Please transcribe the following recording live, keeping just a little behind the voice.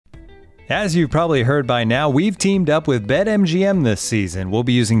As you've probably heard by now, we've teamed up with BetMGM this season. We'll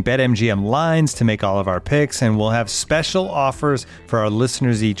be using BetMGM lines to make all of our picks, and we'll have special offers for our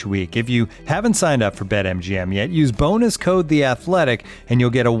listeners each week. If you haven't signed up for BetMGM yet, use bonus code The Athletic, and you'll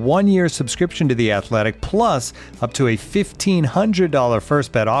get a 1-year subscription to The Athletic, plus up to a $1,500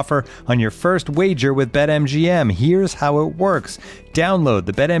 first bet offer on your first wager with BetMGM. Here's how it works. Download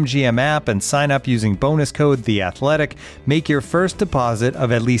the BetMGM app and sign up using bonus code The Athletic. Make your first deposit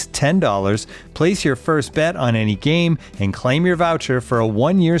of at least $10. Place your first bet on any game and claim your voucher for a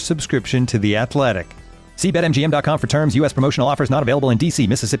 1-year subscription to The Athletic. See BetMGM.com for terms. U.S. promotional offers not available in D.C.,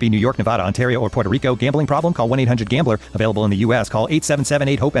 Mississippi, New York, Nevada, Ontario, or Puerto Rico. Gambling problem? Call 1-800-GAMBLER. Available in the U.S. Call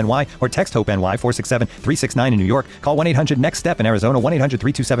 877-8-HOPE-NY or text HOPE-NY 467-369 in New York. Call 1-800-NEXT-STEP in Arizona.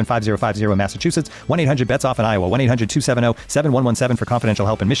 1-800-327-5050 in Massachusetts. 1-800-BETS-OFF in Iowa. 1-800-270-7117 for confidential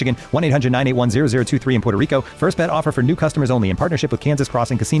help in Michigan. 1-800-981-0023 in Puerto Rico. First bet offer for new customers only in partnership with Kansas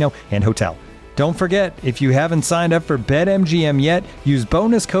Crossing Casino and Hotel. Don't forget, if you haven't signed up for BetMGM yet, use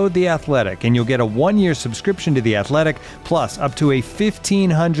bonus code The Athletic, and you'll get a 1-year subscription to The Athletic, plus up to a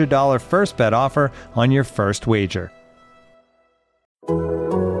 $1,500 first bet offer on your first wager.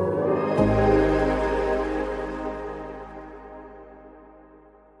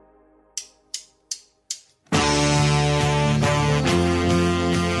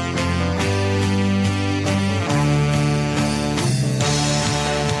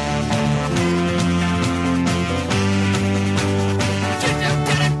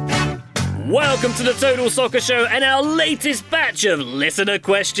 Welcome to the Total Soccer Show and our latest batch of listener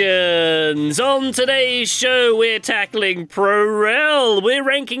questions. On today's show, we're tackling Pro-Rel. We're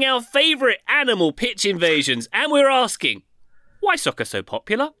ranking our favourite animal pitch invasions, and we're asking, why soccer so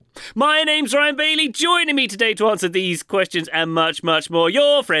popular? My name's Ryan Bailey. Joining me today to answer these questions and much, much more,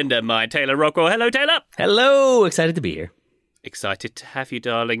 your friend of mine, Taylor Rockwell. Hello, Taylor. Hello. Excited to be here. Excited to have you,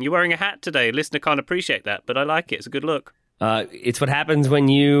 darling. You're wearing a hat today. Listener can't appreciate that, but I like it. It's a good look. It's what happens when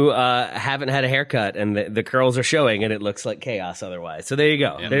you haven't had a haircut and the curls are showing and it looks like chaos otherwise. So there you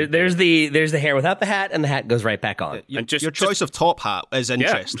go. Yeah. There's the hair without the hat, and the hat goes right back on. Your choice of top hat is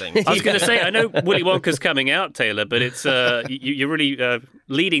interesting. Yeah. I was going to say, I know Willy Wonka's coming out, Taylor, but it's you're really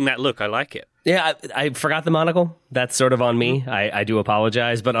leading that look. I like it. Yeah, I forgot the monocle. That's sort of on me. I do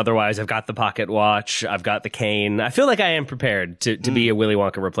apologize, but otherwise I've got the pocket watch. I've got the cane. I feel like I am prepared to be a Willy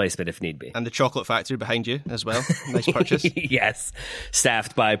Wonka replacement if need be. And the chocolate factory behind you as well. Nice purchase. Yes.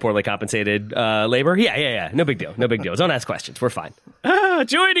 Staffed by poorly compensated labor. Yeah. No big deal. Don't ask questions. We're fine.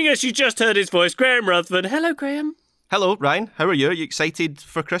 Joining us, you just heard his voice, Graham Ruthven. Hello, Graham. Hello, Ryan. How are you? Are you excited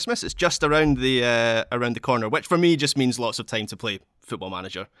for Christmas? It's just around the corner, which for me just means lots of time to play Football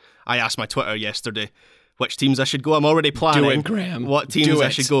Manager. I asked my Twitter yesterday which teams I should go. I'm already planning Do it, Graham. what teams I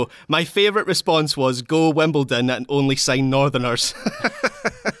should go. My favourite response was go Wimbledon and only sign Northerners.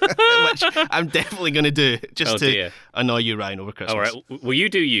 Which I'm definitely going to do just to annoy you, Ryan, over Christmas. All right. Well, you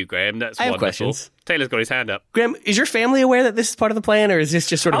do you, Graham. That's I have wonderful. questions. Taylor's got his hand up. Graham, is your family aware that this is part of the plan, or is this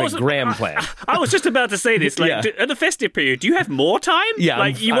just sort of a Graham plan? I was just about to say this. Like, at the festive period, do you have more time? Yeah,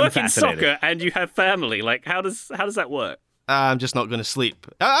 like you work in soccer and you have family. Like, how does that work? I'm just not going to sleep.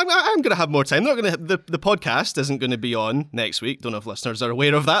 I'm going to have more time. Not going to. The podcast isn't going to be on next week. Don't know if listeners are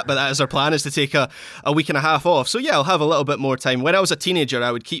aware of that, but that is our plan: is to take a week and a half off. So yeah, I'll have a little bit more time. When I was a teenager,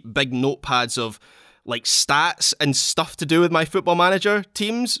 I would keep big notepads of like stats and stuff to do with my Football Manager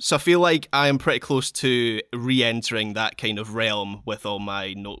teams. So I feel like I am pretty close to re-entering that kind of realm with all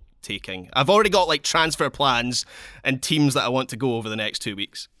my note taking. I've already got like transfer plans and teams that I want to go over the next 2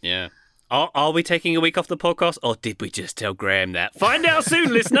 weeks. Yeah. Are we taking a week off the podcast, or did we just tell Graham that? Find out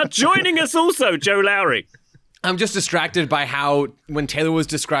soon, listener. Joining us also, Joe Lowry. I'm just distracted by how, when Taylor was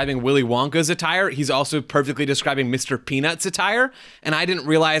describing Willy Wonka's attire, he's also perfectly describing Mr. Peanut's attire, and I didn't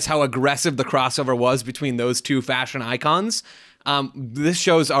realize how aggressive the crossover was between those two fashion icons. This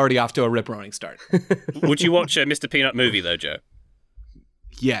show's already off to a rip-roaring start. Would you watch a Mr. Peanut movie, though, Joe?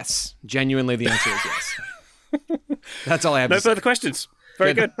 Yes. Genuinely, the answer is yes. That's all I have to say. No further questions.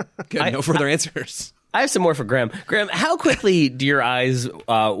 Very good. No further answers. I have some more for Graham. Graham, how quickly do the eyes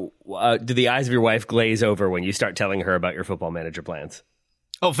of your wife glaze over when you start telling her about your Football Manager plans?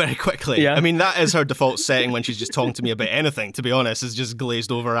 Oh, very quickly. Yeah. I mean, that is her default setting when she's just talking to me about anything, to be honest, is just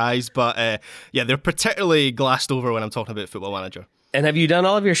glazed over eyes. But yeah, they're particularly glassed over when I'm talking about Football Manager. And have you done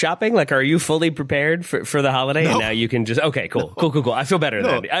all of your shopping? Like, are you fully prepared for the holiday? No. And now you can just, okay, cool. I feel better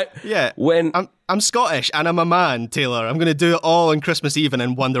then. I'm Scottish and I'm a man, Taylor. I'm going to do it all on Christmas Eve and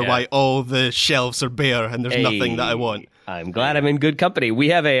then wonder why all the shelves are bare and there's nothing that I want. I'm glad I'm in good company. We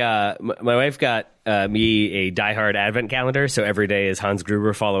have my wife got me a diehard advent calendar, so every day is Hans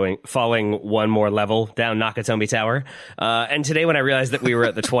Gruber falling one more level down Nakatomi Tower. And today, when I realized that we were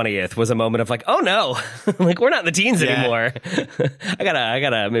at the 20th, was a moment of like, oh no, like we're not in the teens anymore. I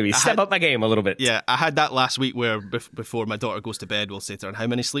gotta maybe step up my game a little bit. Yeah, I had that last week where before my daughter goes to bed, we'll say to her, "How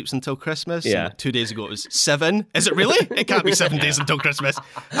many sleeps until Christmas?" Yeah. And 2 days ago it was 7. Is it really? It can't be 7 days until Christmas.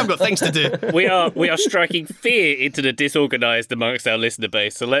 I've got things to do. We are striking fear into the disorganized amongst our listener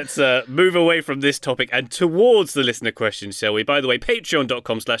base. So let's move away from this topic and towards the listener questions, shall we? By the way,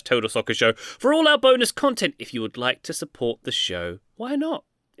 patreon.com/Total Soccer Show for all our bonus content. If you would like to support the show, why not?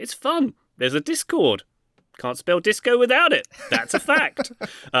 It's fun. There's a Discord. Can't spell disco without it. That's a fact.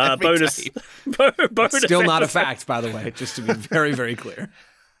 Bonus. Still not a fact, by the way, just to be very, very clear.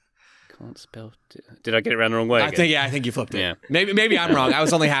 Can't spell. Did I get it around the wrong way? I think you flipped it. Yeah. Maybe I'm wrong. I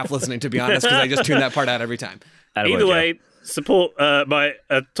was only half listening, to be honest, because I just tune that part out every time. Either way, support my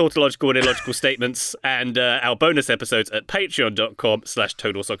tautological and illogical statements and our bonus episodes at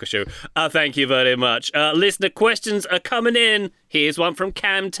patreon.com/Total Soccer Show. Thank you very much. Listener questions are coming in. Here's one from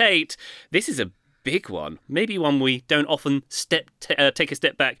Cam Tate. This is a big one. Maybe one we don't often take a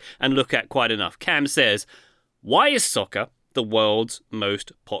step back and look at quite enough. Cam says, why is soccer the world's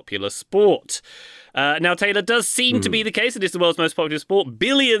most popular sport? Now, Taylor, does seem to be the case. It is the world's most popular sport.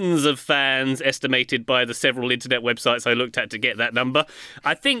 Billions of fans estimated by the several internet websites I looked at to get that number.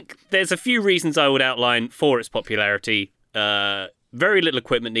 I think there's a few reasons I would outline for its popularity. Very little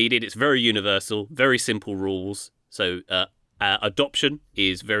equipment needed. It's very universal, very simple rules. So adoption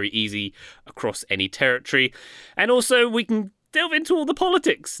is very easy across any territory. And also we can delve into all the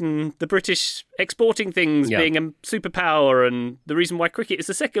politics and the British exporting things, being a superpower, and the reason why cricket is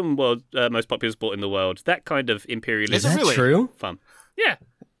the second most popular sport in the world. That kind of imperialism. Is that really true? Fun. Yeah.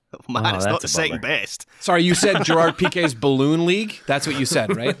 Oh, man, it's not the second best. Sorry, you said Gerard Piqué's Balloon League? That's what you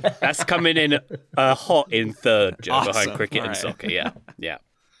said, right? That's coming in hot in third, Joe, Awesome. behind cricket and All right. soccer. Yeah.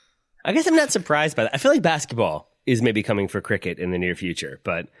 I guess I'm not surprised by that. I feel like basketball is maybe coming for cricket in the near future,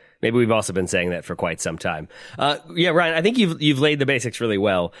 but maybe we've also been saying that for quite some time. Ryan, I think you've laid the basics really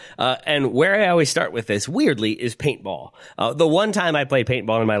well. And where I always start with this, weirdly, is paintball. The one time I played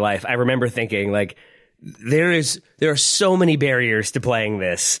paintball in my life, I remember thinking, like, there are so many barriers to playing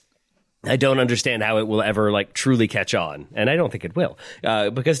this. I don't understand how it will ever like truly catch on. And I don't think it will.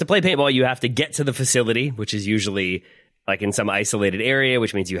 Because to play paintball, you have to get to the facility, which is usually like in some isolated area,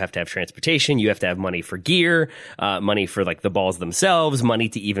 which means you have to have transportation, you have to have money for gear, money for like the balls themselves, money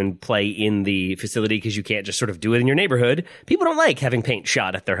to even play in the facility because you can't just sort of do it in your neighborhood. People don't like having paint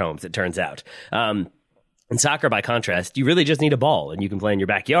shot at their homes, it turns out. In soccer, by contrast, you really just need a ball, and you can play in your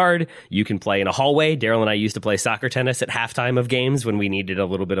backyard. You can play in a hallway. Daryl and I used to play soccer tennis at halftime of games when we needed a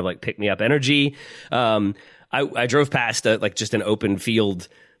little bit of like pick-me-up energy. I drove past just an open field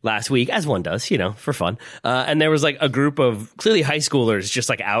last week, as one does, for fun. And there was like a group of clearly high schoolers just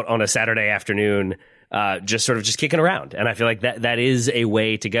like out on a Saturday afternoon, just kicking around. And I feel like that is a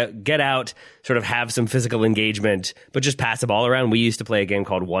way to get out, sort of have some physical engagement, but just pass the ball around. We used to play a game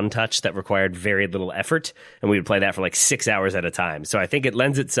called One Touch that required very little effort, and we would play that for like 6 hours at a time. So I think it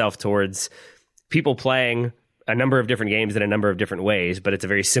lends itself towards people playing a number of different games in a number of different ways, but it's a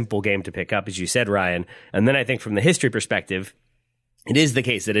very simple game to pick up, as you said, Ryan. And then I think from the history perspective, it is the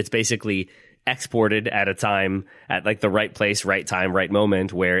case that it's basically exported at a time, at like the right place, right time, right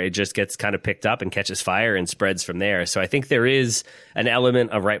moment, where it just gets kind of picked up and catches fire and spreads from there. So I think there is an element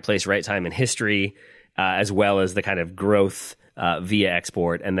of right place, right time in history, as well as the kind of growth via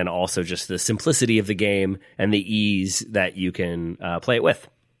export, and then also just the simplicity of the game and the ease that you can play it with.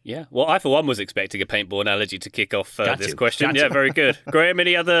 Yeah, well, I for one was expecting a paintball analogy to kick off this question. Got Yeah, you. very good. Graham,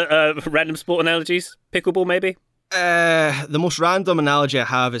 any other random sport analogies? Pickleball, maybe? The most random analogy I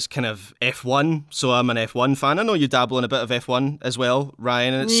have is kind of F1. So I'm an F1 fan. I know you dabble in a bit of F1 as well,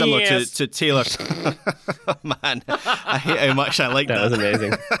 Ryan, and it's similar to Taylor. Oh, man, I hate how much I like that. That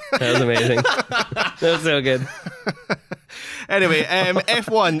was amazing. That was so good. Anyway,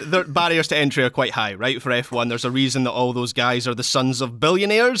 F1, the barriers to entry are quite high, right? For F1, there's a reason that all those guys are the sons of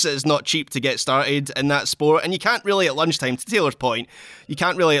billionaires. It's not cheap to get started in that sport, and you can't really at lunchtime, to Taylor's point, you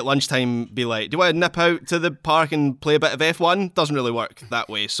can't really at lunchtime be like, do I nip out to the park and play a bit of F1? Doesn't really work that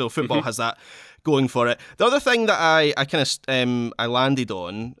way, so football has that going for it. The other thing that I kind of I landed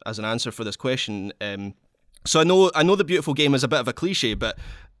on as an answer for this question, so I know the beautiful game is a bit of a cliche, but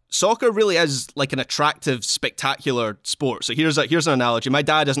soccer really is like an attractive, spectacular sport. So here's an analogy. My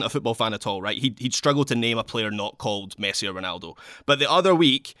dad isn't a football fan at all, right? He'd struggle to name a player not called Messi or Ronaldo. But the other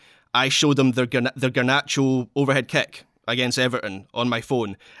week, I showed him their Garnacho overhead kick against Everton on my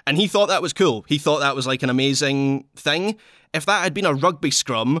phone, and he thought that was cool. He thought that was like an amazing thing. If that had been a rugby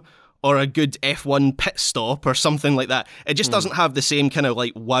scrum or a good F1 pit stop or something like that. It just doesn't have the same kind of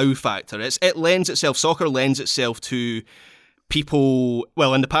like wow factor. Soccer lends itself to people.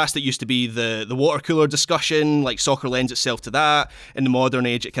 Well, in the past it used to be the water cooler discussion, like soccer lends itself to that. In the modern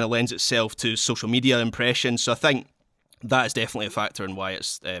age it kind of lends itself to social media impressions. So I think that is definitely a factor in why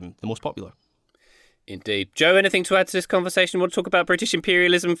it's the most popular. Indeed. Joe, anything to add to this conversation? Want to talk about British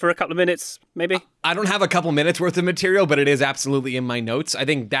imperialism for a couple of minutes, maybe? I don't have a couple minutes worth of material, but it is absolutely in my notes. I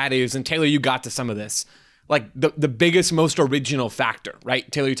think that is, and Taylor, you got to some of this, like the biggest, most original factor, right?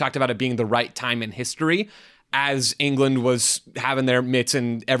 Taylor, you talked about it being the right time in history as England was having their mitts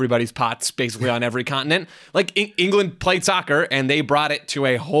in everybody's pots, basically on every continent. Like England played soccer and they brought it to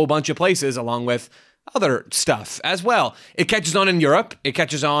a whole bunch of places along with other stuff as well. It catches on in Europe, it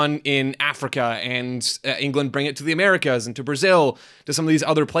catches on in Africa, and England bring it to the Americas and to Brazil, to some of these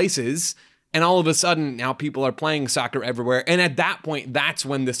other places. And all of a sudden, now people are playing soccer everywhere. And at that point, that's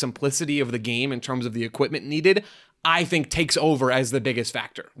when the simplicity of the game in terms of the equipment needed, I think, takes over as the biggest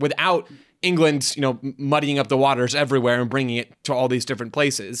factor. Without England, muddying up the waters everywhere and bringing it to all these different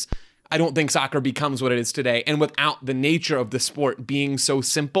places, I don't think soccer becomes what it is today. And without the nature of the sport being so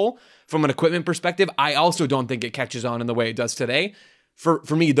simple from an equipment perspective, I also don't think it catches on in the way it does today. For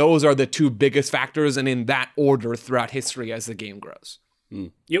me, those are the two biggest factors, and in that order throughout history as the game grows.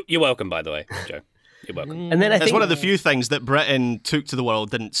 You're welcome, by the way, Joe. You're welcome. And then it's one of the few things that Britain took to the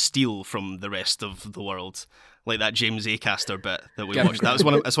world, didn't steal from the rest of the world. Like that James Acaster bit that we watched. That's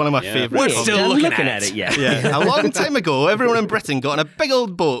one of my favourite. We're still looking at it, yeah. A long time ago, everyone in Britain got on a big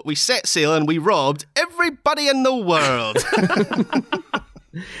old boat. We set sail and we robbed everybody in the world.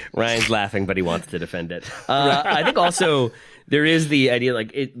 Ryan's laughing, but he wants to defend it. I think also there is the idea,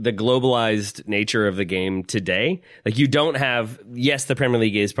 the globalized nature of the game today. Like, you don't have, yes, the Premier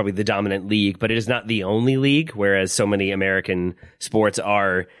League is probably the dominant league, but it is not the only league, whereas so many American sports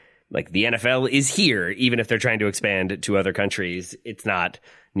are. Like, the NFL is here, even if they're trying to expand to other countries. It's not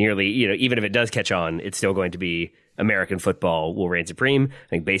nearly, even if it does catch on, it's still going to be American football will reign supreme. I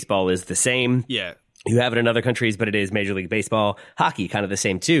think baseball is the same. Yeah. You have it in other countries, but it is Major League Baseball. Hockey, kind of the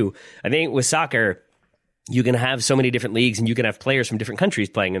same too. I think with soccer, you can have so many different leagues and you can have players from different countries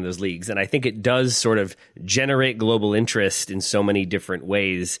playing in those leagues. And I think it does sort of generate global interest in so many different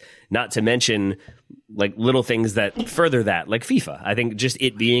ways, not to mention like little things that further that, like FIFA. I think just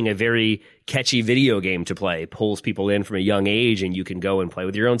it being a very catchy video game to play pulls people in from a young age, and you can go and play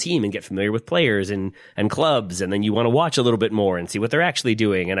with your own team and get familiar with players and clubs. And then you want to watch a little bit more and see what they're actually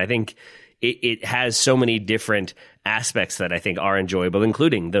doing. And I think it has so many different aspects that I think are enjoyable,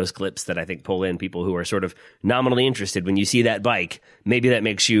 including those clips that I think pull in people who are sort of nominally interested. When you see that bike, maybe that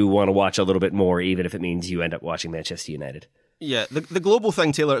makes you want to watch a little bit more, even if it means you end up watching Manchester United. Yeah, the global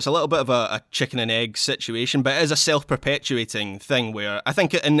thing, Taylor, it's a little bit of a chicken and egg situation, but it is a self-perpetuating thing where I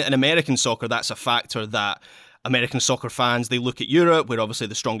think in American soccer, that's a factor that American soccer fans, they look at Europe, where obviously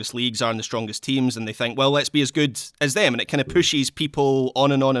the strongest leagues are and the strongest teams, and they think, well, let's be as good as them, and it kind of pushes people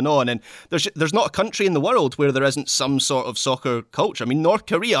on and on and on. And there's not a country in the world where there isn't some sort of soccer culture. I mean, North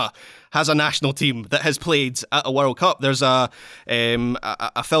Korea has a national team that has played at a World Cup. There's a film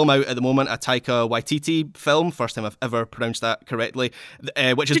out at the moment, a Taika Waititi film, first time I've ever pronounced that correctly,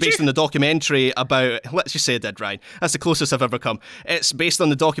 which is based on the documentary about, let's just say it did, Ryan. That's the closest I've ever come. It's based on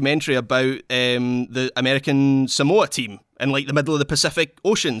the documentary about the American Samoa team in like the middle of the Pacific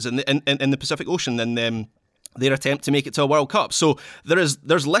Oceans, in the Pacific Ocean, and their attempt to make it to a World Cup. So there's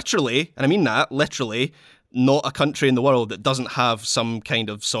literally, and I mean that, literally, not a country in the world that doesn't have some kind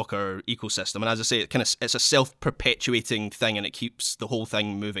of soccer ecosystem. And as I say, it's a self-perpetuating thing, and it keeps the whole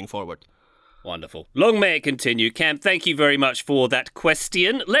thing moving forward. Wonderful. Long may it continue. Cam, thank you very much for that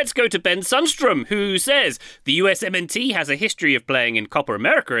question. Let's go to Ben Sundstrom, who says, the USMNT has a history of playing in Copa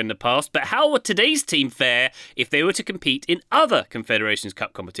America in the past, but how would today's team fare if they were to compete in other Confederations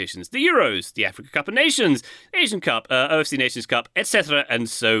Cup competitions? The Euros, the Africa Cup of Nations, Asian Cup, OFC Nations Cup, etc., and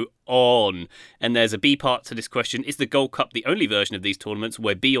so on. And there's a B part to this question. Is the Gold Cup the only version of these tournaments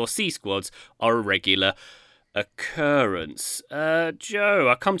where B or C squads are a regular occurrence? Joe,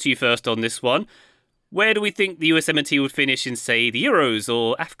 I'll come to you first on this one. Where do we think the USMNT would finish in, say, the Euros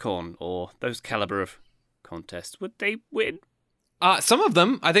or AFCON or those caliber of contests? Would they win? Some of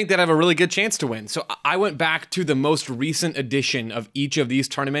them, I think, that have a really good chance to win. So I went back to the most recent edition of each of these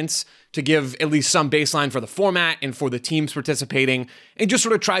tournaments to give at least some baseline for the format and for the teams participating, and just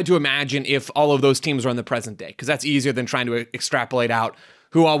sort of tried to imagine if all of those teams are in the present day, because that's easier than trying to extrapolate out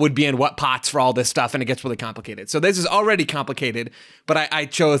who all would be in what pots for all this stuff, and it gets really complicated. So this is already complicated, but I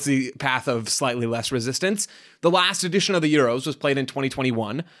chose the path of slightly less resistance. The last edition of the Euros was played in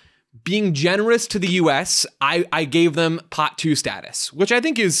 2021. being generous to the US, I gave them pot 2 status, which I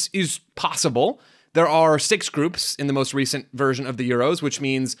think is possible. There are 6 groups in the most recent version of the Euros, which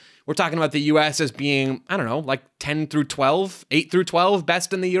means we're talking about the US as being, I don't know, like 10 through 12, 8 through 12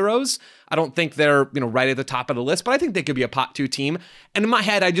 best in the Euros. I don't think they're, right at the top of the list, but I think they could be a pot 2 team. And in my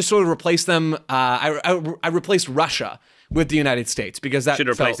head, I just sort of replaced them. I replaced Russia with the United States because that should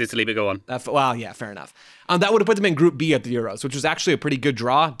replace Italy, but go on. Well, yeah, fair enough. That would have put them in Group B at the Euros, which was actually a pretty good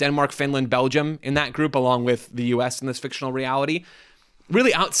draw. Denmark, Finland, Belgium in that group, along with the US in this fictional reality.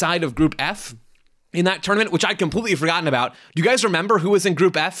 Really outside of Group F in that tournament, which I'd completely forgotten about. Do you guys remember who was in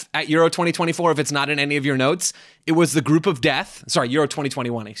Group F at Euro 2024 if it's not in any of your notes? It was the Group of Death. Sorry, Euro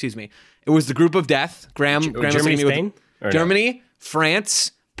 2021, excuse me. It was the Group of Death. Graham Germany, Spain? Germany,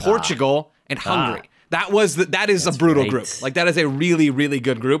 France, Portugal, and Hungary. That is a brutal group. Like, that is a really, really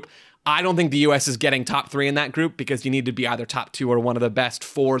good group. I don't think the U.S. is getting top 3 in that group because you need to be either top 2 or one of the best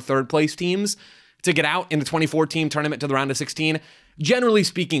 4 third-place teams to get out in the 24-team tournament to the round of 16. Generally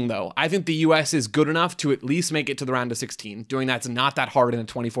speaking, though, I think the U.S. is good enough to at least make it to the round of 16. Doing that's not that hard in a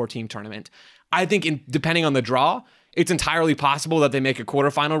 24-team tournament. I think depending on the draw, it's entirely possible that they make a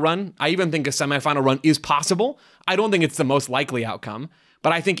quarterfinal run. I even think a semifinal run is possible. I don't think it's the most likely outcome.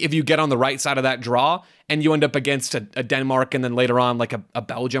 But I think if you get on the right side of that draw and you end up against a Denmark and then later on like a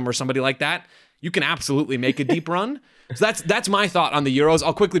Belgium or somebody like that, you can absolutely make a deep run. So that's my thought on the Euros.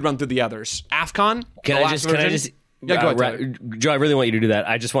 I'll quickly run through the others. AFCON. Can I just Yeah, go ahead. Joe, I really want you to do that.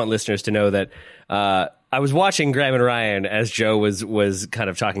 I just want listeners to know that I was watching Graham and Ryan as Joe was kind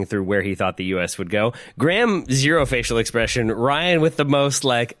of talking through where he thought the U.S. would go. Graham, zero facial expression. Ryan with the most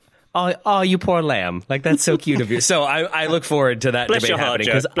like, oh, you poor lamb. Like, that's so cute of you. So I look forward to that Bless debate your heart, happening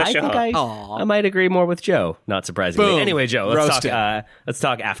Joe. because Bless I your think I might agree more with Joe, not surprisingly. Boom. Anyway, Joe, let's talk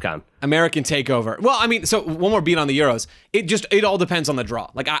Roasted. AFCON. American takeover. Well, I mean, so one more beat on the Euros. It all depends on the draw.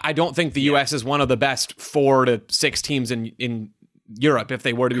 Like, I don't think the U.S. is one of the best 4 to 6 teams in Europe if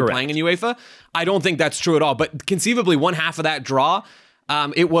they were to be playing in UEFA. I don't think that's true at all. But conceivably, one half of that draw,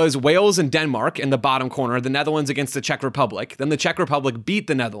 it was Wales and Denmark in the bottom corner, the Netherlands against the Czech Republic. Then the Czech Republic beat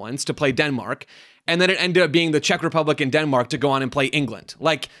the Netherlands to play Denmark. And then it ended up being the Czech Republic and Denmark to go on and play England.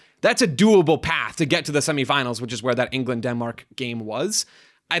 Like, that's a doable path to get to the semifinals, which is where that England-Denmark game was.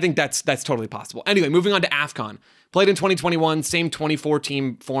 I think that's totally possible. Anyway, moving on to AFCON. Played in 2021, same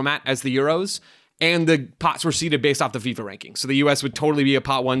 24-team format as the Euros. And the pots were seeded based off the FIFA rankings. So the U.S. would totally be a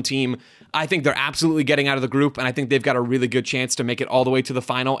pot 1 team. I think they're absolutely getting out of the group, and I think they've got a really good chance to make it all the way to the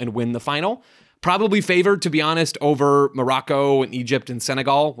final and win the final. Probably favored, to be honest, over Morocco and Egypt and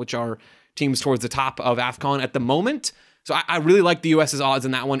Senegal, which are teams towards the top of AFCON at the moment. So I really like the U.S.'s odds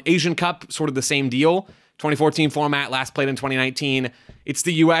in that one. Asian Cup, sort of the same deal. 2014 format, last played in 2019. It's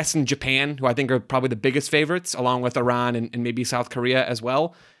the U.S. and Japan, who I think are probably the biggest favorites, along with Iran and maybe South Korea as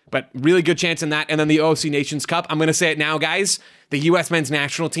well. But really good chance in that. And then the OFC Nations Cup. I'm going to say it now, guys. The U.S. men's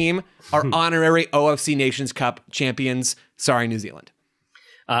national team are honorary OFC Nations Cup champions. Sorry, New Zealand.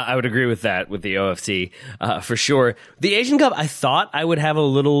 I would agree with that, with the OFC, for sure. The Asian Cup, I thought it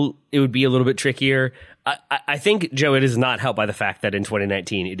would be a little bit trickier. I think, Joe, it is not helped by the fact that in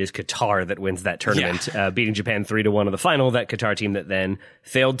 2019, it is Qatar that wins that tournament, beating Japan 3-1 in the final, that Qatar team that then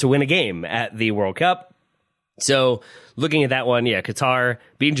failed to win a game at the World Cup. So looking at that one, Qatar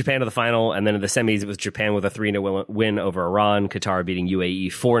beating Japan to the final, and then in the semis, it was Japan with a 3-0 win over Iran, Qatar beating UAE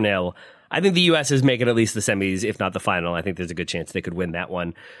 4-0. I think the U.S. is making at least the semis, if not the final. I think there's a good chance they could win that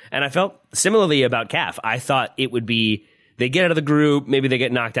one. And I felt similarly about CAF. I thought it would be, they get out of the group, maybe they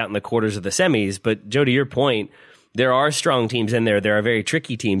get knocked out in the quarters of the semis. But Joe, to your point, there are strong teams in there. There are very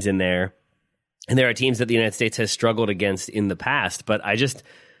tricky teams in there. And there are teams that the United States has struggled against in the past. But I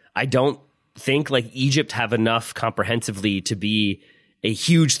don't think like Egypt have enough comprehensively to be a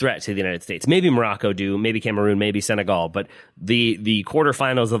huge threat to the United States. Maybe Morocco do, maybe Cameroon, maybe Senegal, but the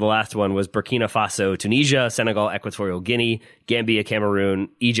quarterfinals of the last one was Burkina Faso, Tunisia, Senegal, Equatorial Guinea, Gambia, Cameroon,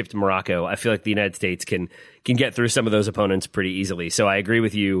 Egypt, Morocco. I feel like the United States can get through some of those opponents pretty easily. So I agree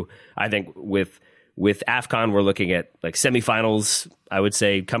with you. I think with AFCON, we're looking at like semifinals, I would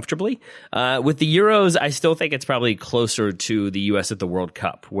say comfortably. With the Euros, I still think it's probably closer to the U.S. at the World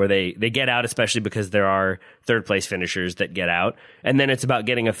Cup, where they get out, especially because there are third place finishers that get out. And then it's about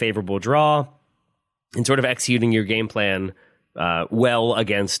getting a favorable draw and sort of executing your game plan well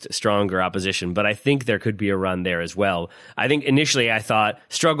against stronger opposition. But I think there could be a run there as well. I think initially I thought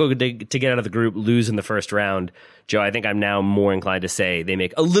struggle to get out of the group, lose in the first round. Joe, I think I'm now more inclined to say they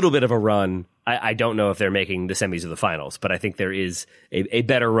make a little bit of a run. I don't know if they're making the semis or the finals, but I think there is a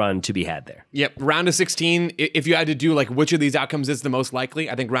better run to be had there. Yep. Round of 16, if you had to do like which of these outcomes is the most likely,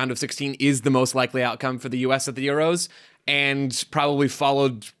 I think round of 16 is the most likely outcome for the U.S. at the Euros. And probably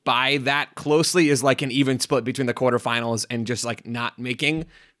followed by that closely is like an even split between the quarterfinals and just like not making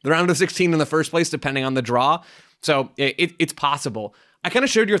the round of 16 in the first place, depending on the draw. So it's possible. I kind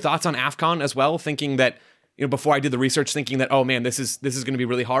of shared your thoughts on AFCON as well, thinking that, before I did the research, thinking that, oh man, this is going to be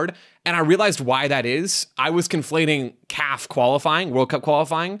really hard. And I realized why that is. I was conflating CAF qualifying, World Cup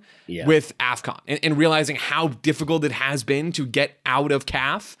qualifying, with AFCON, and realizing how difficult it has been to get out of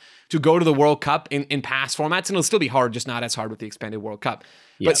CAF to go to the World Cup in past formats. And it'll still be hard, just not as hard with the expanded World Cup.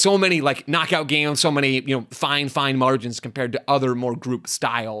 But so many like knockout games, so many, fine margins compared to other more group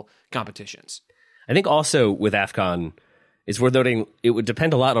style competitions. I think also with AFCON, it's worth noting it would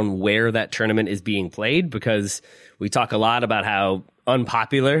depend a lot on where that tournament is being played, because we talk a lot about how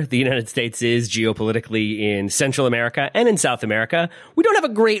unpopular the United States is geopolitically in Central America and in South America. We don't have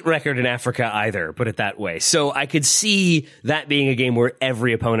a great record in Africa either, put it that way. So I could see that being a game where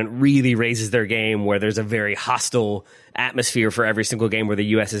every opponent really raises their game, where there's a very hostile atmosphere for every single game, where the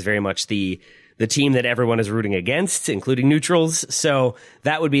U.S. is very much the team that everyone is rooting against, including neutrals. So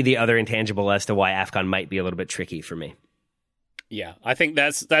that would be the other intangible as to why AFCON might be a little bit tricky for me. Yeah, I think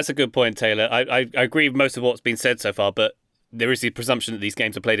that's a good point, Taylor. I agree with most of what's been said so far, but there is the presumption that these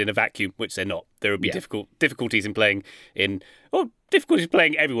games are played in a vacuum, which they're not. There would be difficulties in playing difficulties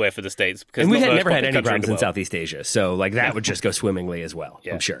playing everywhere for the States. Because and we had never had any problems in Southeast Asia, so like that would just go swimmingly as well,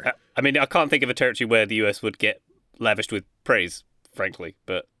 I'm sure. I mean, I can't think of a territory where the US would get lavished with praise, frankly,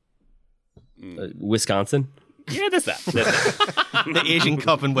 but... Wisconsin? Yeah, there's that. The Asian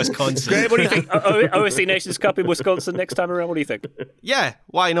Cup in Wisconsin. Graham, what do you think? OSC Nations Cup in Wisconsin next time around? What do you think? Yeah,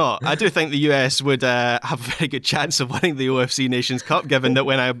 why not? I do think the US would have a very good chance of winning the OFC Nations Cup, given that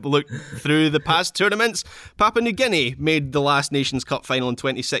when I look through the past tournaments, Papua New Guinea made the last Nations Cup final in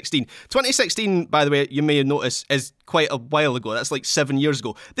 2016. 2016, by the way, you may have noticed, is quite a while ago. That's like 7 years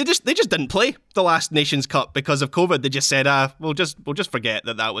ago. They just didn't play the last Nations Cup because of COVID. They just said, we'll just forget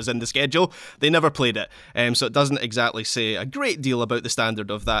that was in the schedule. They never played it. So it doesn't exactly say a great deal about the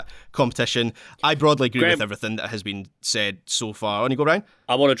standard of that competition. I broadly agree with everything that has been said so far. On you go, Ryan?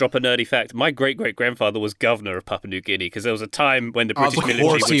 I want to drop a nerdy fact. My great-great-grandfather was governor of Papua New Guinea, because there was a time when the British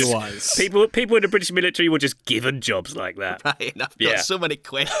military people in the British military were just given jobs like that. Right, I've got so many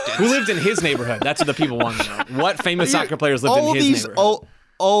questions. Who lived in his neighborhood? That's what the people want to know. What famous soccer players lived in his neighborhood?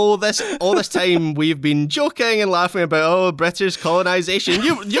 All this time we've been joking and laughing about British colonisation.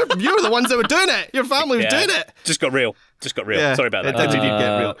 You were the ones that were doing it. Your family was doing it. Just got real. Yeah, sorry about that. It did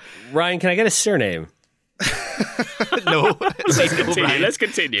get real. Ryan, can I get a surname? No. Let's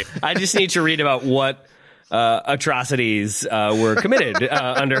continue. I just need to read about what atrocities were committed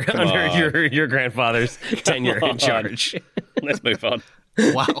under your grandfather's tenure in charge. Let's move on.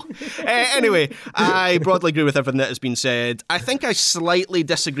 Wow. Anyway, I broadly agree with everything that has been said. I think I slightly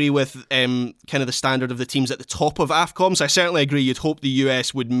disagree with kind of the standard of the teams at the top of AFCON. So I certainly agree you'd hope the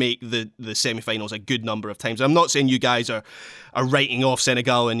US would make the semi-finals a good number of times. I'm not saying you guys are writing off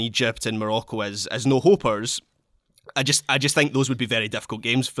Senegal and Egypt and Morocco as no-hopers. I just think those would be very difficult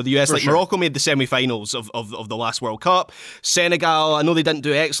games for the US. Morocco made the semi-finals of the last World Cup. Senegal, I know they didn't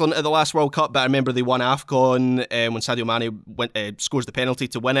do excellent at the last World Cup, but I remember they won AFCON when Sadio Mane scores the penalty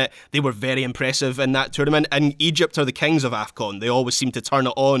to win it. They were very impressive in that tournament. And Egypt are the kings of AFCON. They always seem to turn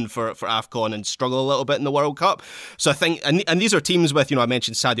it on for AFCON and struggle a little bit in the World Cup. So I think, and these are teams with, I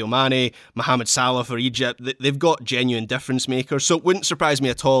mentioned Sadio Mane, Mohamed Salah for Egypt. They've got genuine difference makers. So it wouldn't surprise me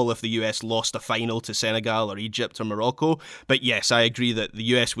at all if the US lost a final to Senegal or Egypt or Morocco. But yes, I agree that the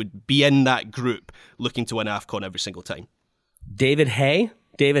US would be in that group looking to win AFCON every single time. David Hay,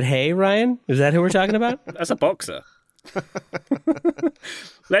 Ryan? Is that who we're talking about? That's a boxer.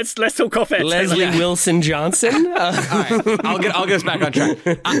 Let's talk off it. Leslie Wilson Johnson. All right, I'll get us back on track.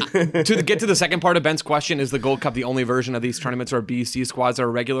 To get to the second part of Ben's question, is the Gold Cup the only version of these tournaments where BC squads are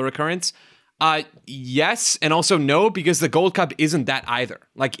a regular occurrence? Yes, and also no, because the Gold Cup isn't that either.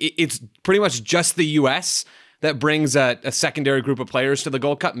 Like it's pretty much just the US that brings a secondary group of players to the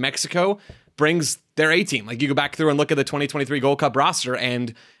Gold Cup. Mexico brings their A-team. Like you go back through and look at the 2023 Gold Cup roster,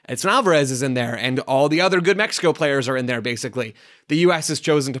 and Edson Alvarez is in there, and all the other good Mexico players are in there, basically. The U.S. has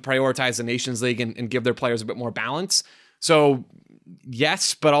chosen to prioritize the Nations League and give their players a bit more balance. So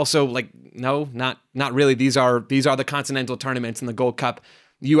yes, but also no, not really. These are the continental tournaments, and the Gold Cup,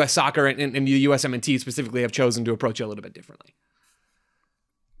 U.S. Soccer and the USMNT specifically have chosen to approach it a little bit differently.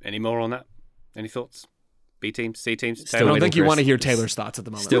 Any more on that? Any thoughts? B teams, C teams. I don't think you want to hear Taylor's thoughts at the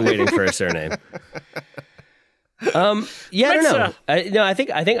moment. Still waiting for a surname. I don't know. I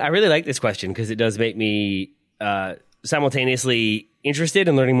think I really like this question because it does make me simultaneously interested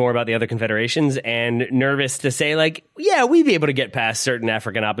in learning more about the other confederations and nervous to say, like, yeah, we'd be able to get past certain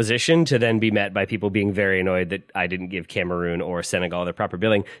African opposition, to then be met by people being very annoyed that I didn't give Cameroon or Senegal their proper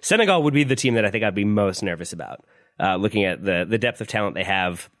billing. Senegal would be the team that I think I'd be most nervous about, looking at the depth of talent they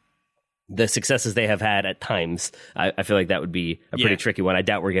have, the successes they have had at times. I feel like that would be a pretty tricky one. I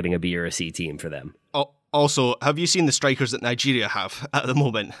doubt we're getting a B or a C team for them. Also, have you seen the strikers that Nigeria have at the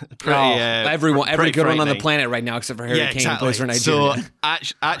moment? Every good one on the planet right now, except for Harry Kane, exactly. plays for Nigeria. So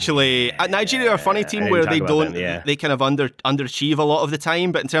actually, Nigeria are a funny team where they don't, they kind of underachieve a lot of the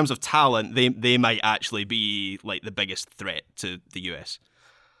time. But in terms of talent, they might actually be like the biggest threat to the US.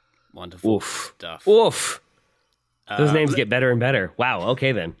 Wonderful stuff. Oof. Those names get better and better. Wow.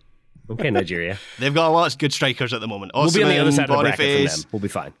 Okay then. Okay, Nigeria. They've got a lot of good strikers at the moment. We'll be on the other side of the bracket from them. We'll be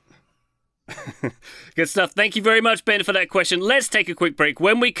fine. Good stuff. Thank you very much, Ben, for that question. Let's take a quick break.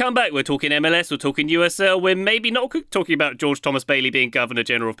 When we come back, we're talking MLS, we're talking USL. We're maybe not talking about George Thomas Bailey being Governor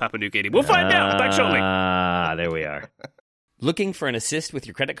General of Papua New Guinea. We'll find out. Back shortly. There we are. Looking for an assist with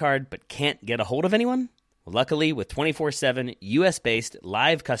your credit card but can't get a hold of anyone? Well, luckily, with 24/7 US-based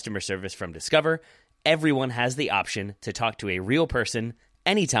live customer service from Discover, everyone has the option to talk to a real person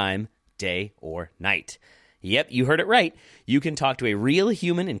anytime, day or night. Yep, you heard it right. You can talk to a real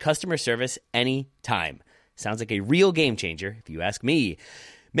human in customer service anytime. Sounds like a real game changer, if you ask me.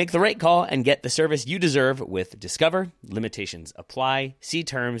 Make the right call and get the service you deserve with Discover. Limitations apply. See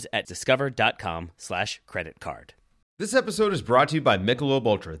terms at discover.com/creditcard. This episode is brought to you by Michelob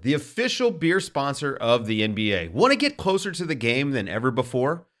Ultra, the official beer sponsor of the NBA. Want to get closer to the game than ever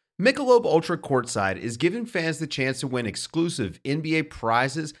before? Michelob Ultra Courtside is giving fans the chance to win exclusive NBA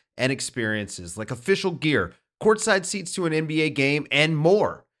prizes and experiences like official gear, courtside seats to an NBA game, and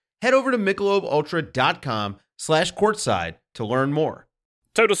more. Head over to MichelobUltra.com/courtside to learn more.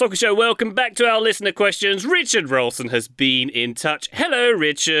 Total Soccer Show, welcome back to our listener questions. Richard Rolson has been in touch. Hello,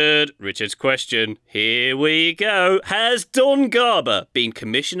 Richard. Richard's question, here we go. Has Don Garber been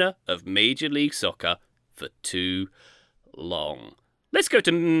commissioner of Major League Soccer for too long? Let's go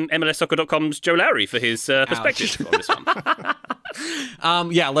to MLSsoccer.com's Joe Lowry for his perspective on this one.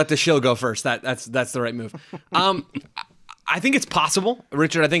 Let the shill go first. That's the right move. I think it's possible,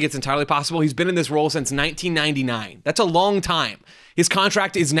 Richard. I think it's entirely possible. He's been in this role since 1999. That's a long time. His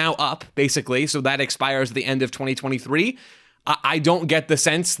contract is now up, basically, so that expires at the end of 2023. I don't get the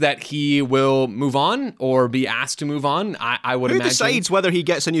sense that he will move on or be asked to move on. I would imagine. Who decides whether he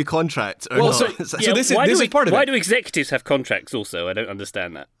gets a new contract or not? So this is part of it. Why do executives have contracts also? I don't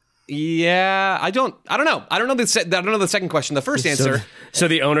understand that. Yeah, I don't know. I don't know the second question. The first answer. So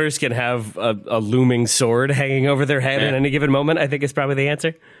the owners can have a looming sword hanging over their head at any given moment, I think is probably the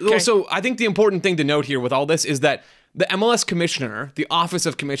answer. Well, so I think the important thing to note here with all this is that the MLS commissioner, the office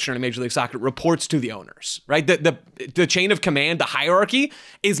of commissioner in Major League Soccer, reports to the owners, right? The chain of command, the hierarchy,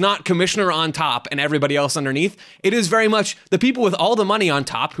 is not commissioner on top and everybody else underneath. It is very much the people with all the money on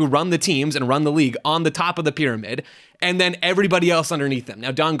top who run the teams and run the league on the top of the pyramid, and then everybody else underneath them.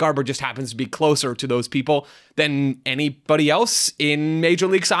 Now, Don Garber just happens to be closer to those people than anybody else in Major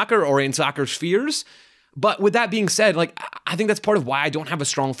League Soccer or in soccer spheres. But with that being said, like, I think that's part of why I don't have a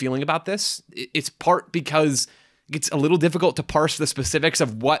strong feeling about this. It's part because it's a little difficult to parse the specifics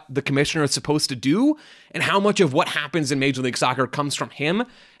of what the commissioner is supposed to do and how much of what happens in Major League Soccer comes from him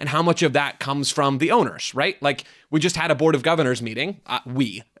and how much of that comes from the owners, right? Like, we just had a board of governors meeting.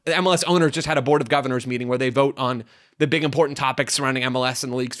 The MLS owners just had a board of governors meeting where they vote on the big important topics surrounding MLS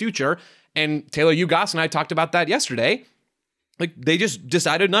and the league's future. And Taylor, you, Goss, and I talked about that yesterday. Like, they just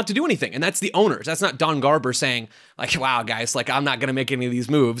decided not to do anything. And that's the owners. That's not Don Garber saying, like, wow, guys, like, I'm not going to make any of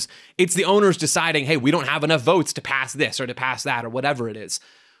these moves. It's the owners deciding, hey, we don't have enough votes to pass this or to pass that or whatever it is.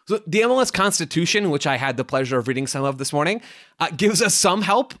 So the MLS Constitution, which I had the pleasure of reading some of this morning, gives us some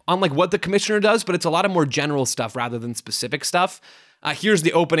help on, like, what the commissioner does, but it's a lot of more general stuff rather than specific stuff. Here's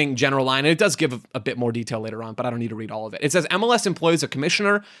the opening general line, and it does give a bit more detail later on, but I don't need to read all of it. It says, MLS employs a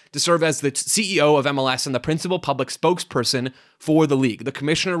commissioner to serve as the CEO of MLS and the principal public spokesperson for the league. The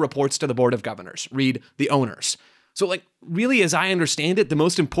commissioner reports to the board of governors. Read the owners. So, like, really, as I understand it, the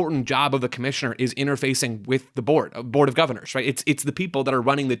most important job of the commissioner is interfacing with the board of governors, right? It's the people that are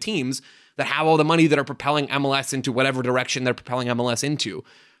running the teams that have all the money that are propelling MLS into whatever direction they're propelling MLS into.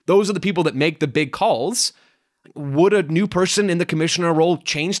 Those are the people that make the big calls. Would a new person in the commissioner role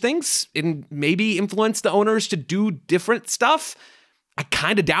change things and maybe influence the owners to do different stuff? I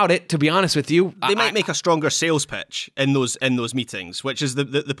kind of doubt it, to be honest with you. They might make a stronger sales pitch in those meetings, which is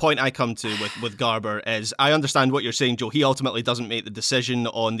the point I come to with Garber. Is I understand what you're saying, Joe. He ultimately doesn't make the decision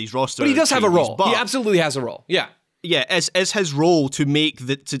on these rosters. But he does have a role. He absolutely has a role. Yeah. is his role to make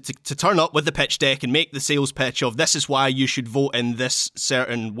to turn up with the pitch deck and make the sales pitch of this is why you should vote in this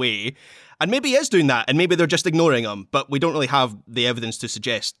certain way. And maybe he is doing that, and maybe they're just ignoring him, but we don't really have the evidence to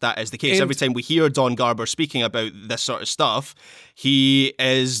suggest that is the case. Every time we hear Don Garber speaking about this sort of stuff, he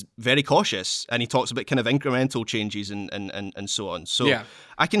is very cautious, and he talks about kind of incremental changes and so on. So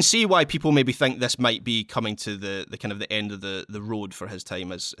I can see why people maybe think this might be coming to the kind of the end of the road for his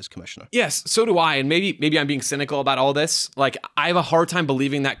time as commissioner. Yes, so do I, and maybe I'm being cynical about all this. Like, I have a hard time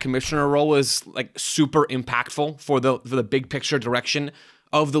believing that commissioner role is like super impactful for the big picture direction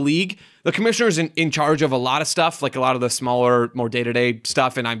of the league. The commissioner's in charge of a lot of stuff, like a lot of the smaller, more day-to-day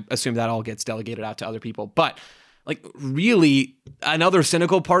stuff, and I assume that all gets delegated out to other people. But like, really, another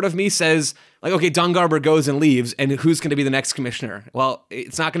cynical part of me says, like, okay, Don Garber goes and leaves, and who's going to be the next commissioner? Well,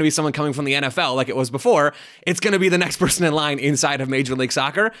 it's not going to be someone coming from the NFL like it was before. It's going to be the next person in line inside of Major League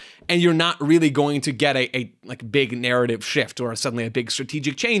Soccer, and you're not really going to get a like big narrative shift or suddenly a big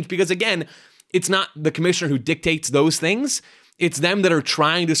strategic change, because again, it's not the commissioner who dictates those things. It's them that are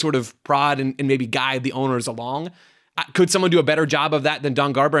trying to sort of prod and maybe guide the owners along. Could someone do a better job of that than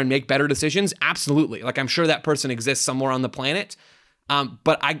Don Garber and make better decisions? Absolutely. Like, I'm sure that person exists somewhere on the planet.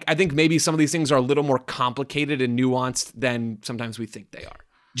 But I think maybe some of these things are a little more complicated and nuanced than sometimes we think they are.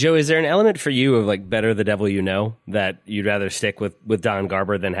 Joe, is there an element for you of like better the devil you know, that you'd rather stick with Don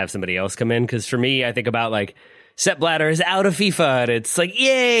Garber than have somebody else come in? Because for me, I think about like, Sepp Blatter is out of FIFA, and it's like,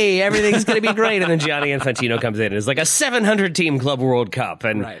 yay, everything's going to be great. And then Gianni Infantino comes in, and it's like a 700-team Club World Cup.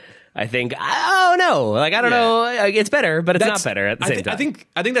 And I think, oh, no, like, I don't know, it's better, but it's not better at the same time.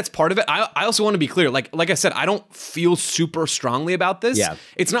 I think that's part of it. I also want to be clear. Like I said, I don't feel super strongly about this. Yeah.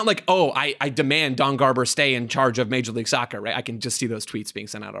 It's not like, oh, I demand Don Garber stay in charge of Major League Soccer, right? I can just see those tweets being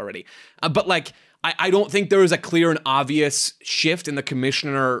sent out already. But like, I don't think there is a clear and obvious shift in the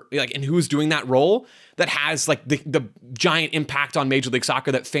commissioner, like, in who's doing that role that has like the giant impact on Major League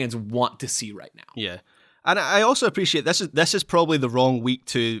Soccer that fans want to see right now. Yeah. And I also appreciate this is probably the wrong week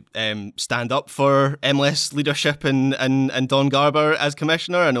to stand up for MLS leadership and Don Garber as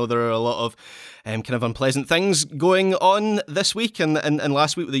commissioner. I know there are a lot of kind of unpleasant things going on this week and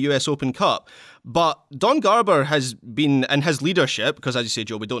last week with the US Open Cup. But Don Garber has been, in his leadership, because as you say,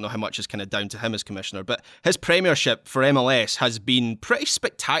 Joe, we don't know how much is kind of down to him as commissioner, but his premiership for MLS has been pretty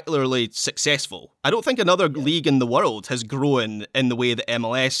spectacularly successful. I don't think another league in the world has grown in the way that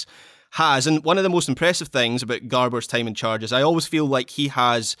MLS has. And one of the most impressive things about Garber's time in charge is I always feel like he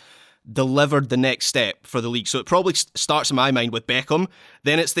has delivered the next step for the league. So it probably starts in my mind with Beckham,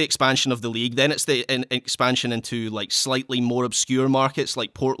 then it's the expansion of the league, then it's the expansion into like slightly more obscure markets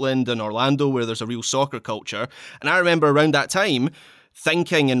like Portland and Orlando where there's a real soccer culture. And I remember around that time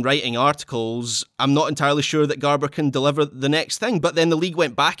thinking and writing articles, I'm not entirely sure that Garber can deliver the next thing. But then the league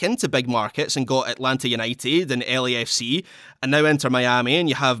went back into big markets and got Atlanta United and LAFC, and now Inter Miami, and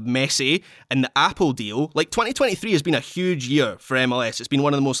you have Messi and the Apple deal. Like, 2023 has been a huge year for MLS. It's been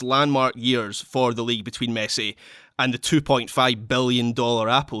one of the most landmark years for the league between Messi and the $2.5 billion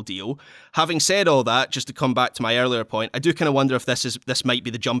Apple deal. Having said all that, just to come back to my earlier point, I do kind of wonder if this might be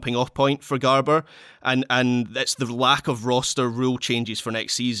the jumping off point for Garber, and it's the lack of roster rule changes for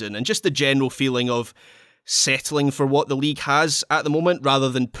next season, and just the general feeling of settling for what the league has at the moment rather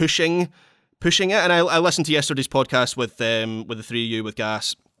than pushing it. And I listened to yesterday's podcast with the three of you, with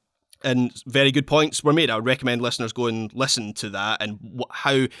Gas, and very good points were made. I would recommend listeners go and listen to that, and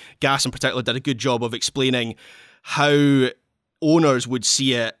how Gas in particular did a good job of explaining how owners would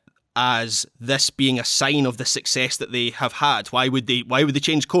see it as this being a sign of the success that they have had. Why would they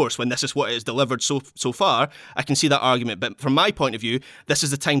change course when this is what it has delivered so far? I can see that argument, but from my point of view, this is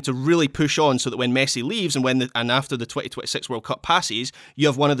the time to really push on so that when Messi leaves and after the 2026 World Cup passes, you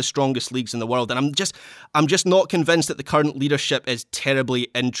have one of the strongest leagues in the world. And I'm just not convinced that the current leadership is terribly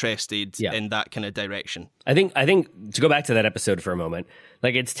interested in that kind of direction. I think to go back to that episode for a moment,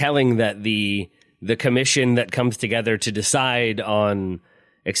 like, it's telling that the commission that comes together to decide on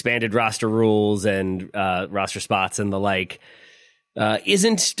expanded roster rules and roster spots and the like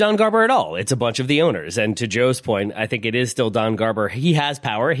isn't Don Garber at all. It's a bunch of the owners. And to Joe's point, I think it is still Don Garber. He has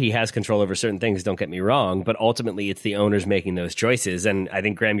power. He has control over certain things, don't get me wrong. But ultimately, it's the owners making those choices. And I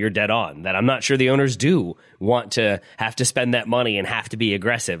think, Graham, you're dead on that. I'm not sure the owners do want to have to spend that money and have to be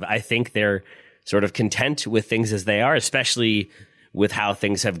aggressive. I think they're sort of content with things as they are, especially with how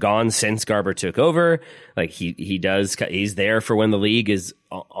things have gone since Garber took over. Like, he's there for when the league is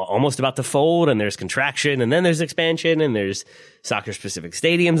almost about to fold, and there's contraction, and then there's expansion, and there's soccer specific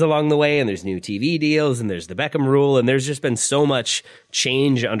stadiums along the way, and there's new TV deals, and there's the Beckham rule, and there's just been so much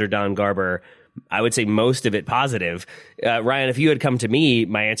change under Don Garber I would say most of it positive. Ryan, if you had come to me,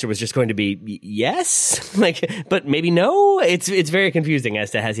 my answer was just going to be yes, but maybe no. It's very confusing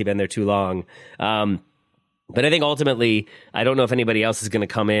as to has he been there too long. But I think ultimately, I don't know if anybody else is going to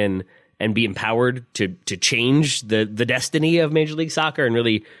come in and be empowered to change the destiny of Major League Soccer and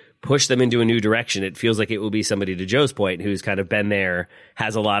really push them into a new direction. It feels like it will be somebody, to Joe's point, who's kind of been there,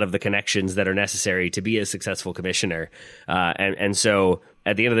 has a lot of the connections that are necessary to be a successful commissioner. And so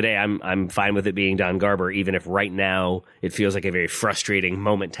at the end of the day, I'm fine with it being Don Garber, even if right now it feels like a very frustrating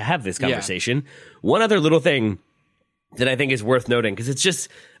moment to have this conversation. Yeah. One other little thing that I think is worth noting, because it's just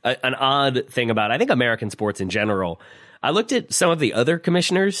an odd thing about, I think, American sports in general. I looked at some of the other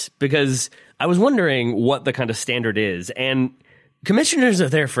commissioners because I was wondering what the kind of standard is. And commissioners are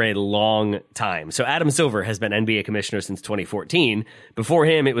there for a long time. So Adam Silver has been NBA commissioner since 2014. Before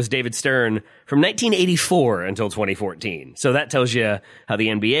him, it was David Stern from 1984 until 2014. So that tells you how the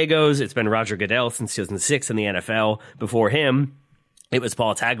NBA goes. It's been Roger Goodell since 2006 in the NFL. Before him, it was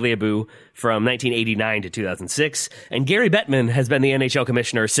Paul Tagliabue from 1989 to 2006. And Gary Bettman has been the NHL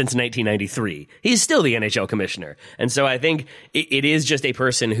commissioner since 1993. He's still the NHL commissioner. And so I think it is just a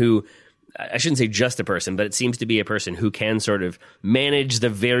person who, I shouldn't say just a person, but it seems to be a person who can sort of manage the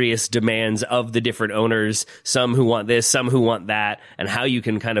various demands of the different owners, some who want this, some who want that, and how you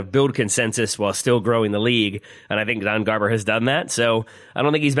can kind of build consensus while still growing the league. And I think Don Garber has done that. So I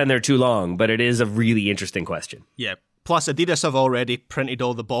don't think he's been there too long, but it is a really interesting question. Yeah. Plus, Adidas have already printed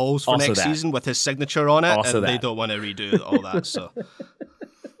all the balls for next season with his signature on it, and they don't want to redo all that. So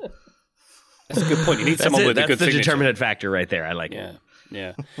that's a good point. You need someone with a good signature. That's the determinant factor right there. I like it.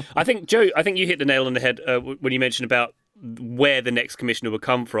 Yeah. I think, Joe, you hit the nail on the head when you mentioned about where the next commissioner would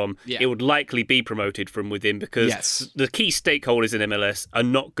come from. Yeah. It would likely be promoted from within because the key stakeholders in MLS are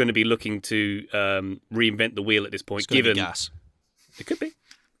not going to be looking to reinvent the wheel at this point. Given gas. It could be.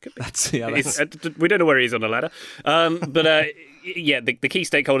 We don't know where he is on the ladder. The key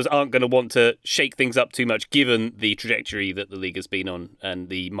stakeholders aren't going to want to shake things up too much given the trajectory that the league has been on and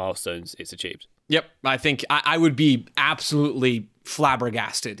the milestones it's achieved. Yep. I think I would be absolutely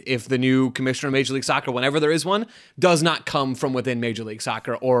flabbergasted if the new commissioner of Major League Soccer, whenever there is one, does not come from within Major League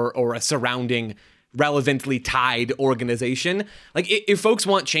Soccer or a surrounding relevantly tied organization. Like, if folks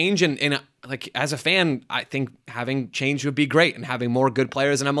want change and like, as a fan, I think having change would be great, and having more good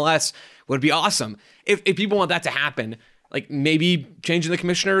players in MLS would be awesome. If people want that to happen, like, maybe changing the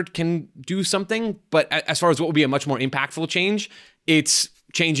commissioner can do something, but as far as what would be a much more impactful change, it's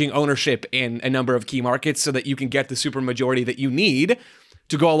changing ownership in a number of key markets so that you can get the supermajority that you need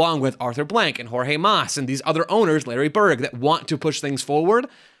to go along with Arthur Blank and Jorge Mas and these other owners, Larry Berg, that want to push things forward,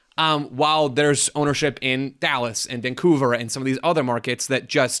 while there's ownership in Dallas and Vancouver and some of these other markets that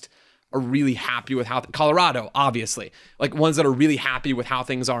just are really happy with how Colorado, obviously, like ones that are really happy with how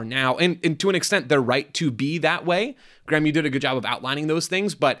things are now. And to an extent, they're right to be that way. Graham, you did a good job of outlining those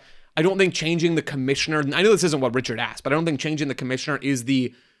things, but I don't think changing the commissioner, I know this isn't what Richard asked, but I don't think changing the commissioner is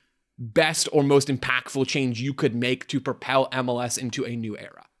the best or most impactful change you could make to propel MLS into a new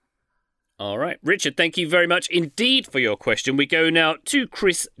era. All right. Richard, thank you very much indeed for your question. We go now to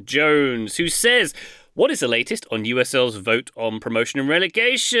Chris Jones, who says, what is the latest on USL's vote on promotion and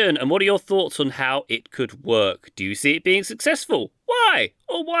relegation? And what are your thoughts on how it could work? Do you see it being successful? Why?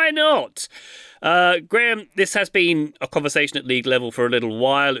 Or why not? Graham, this has been a conversation at league level for a little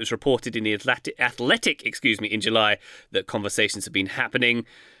while. It was reported in the Athletic, in July that conversations have been happening.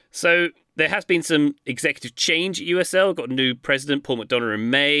 So there has been some executive change at USL. Got a new president, Paul McDonough, in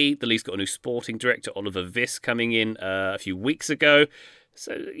May. The league's got a new sporting director, Oliver Viss, coming in a few weeks ago.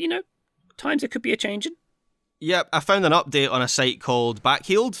 So, times it could be a changing. Yeah, I found an update on a site called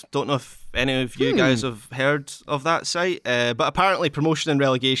Backheeled. Don't know if any of you guys have heard of that site, but apparently promotion and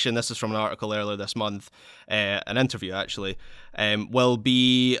relegation, this is from an article earlier this month, an interview actually, will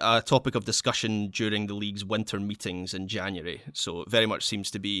be a topic of discussion during the league's winter meetings in January. So it very much seems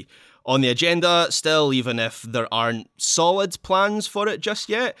to be on the agenda still, even if there aren't solid plans for it just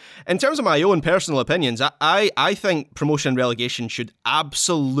yet. In terms of my own personal opinions, I think promotion and relegation should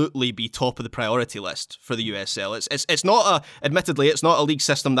absolutely be top of the priority list for the USL. It's not admittedly, it's not a league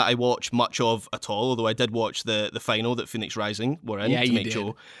system that I watch much of at all, although I did watch the final that Phoenix Rising were in to make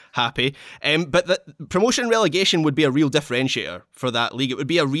Joe happy. But the promotion and relegation would be a real differentiator for that league. It would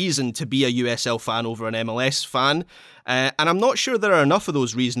be a reason to be a USL fan over an MLS fan. And I'm not sure there are enough of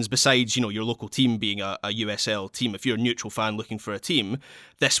those reasons besides, your local team being a USL team. If you're a neutral fan looking for a team,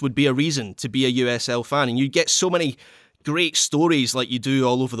 this would be a reason to be a USL fan. And you get so many great stories like you do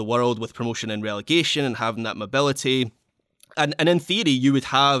all over the world with promotion and relegation and having that mobility. And in theory, you would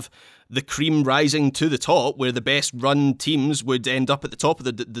have the cream rising to the top, where the best run teams would end up at the top of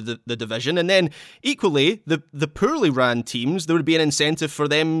the division. And then equally, the poorly ran teams, there would be an incentive for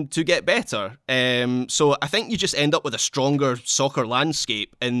them to get better. So I think you just end up with a stronger soccer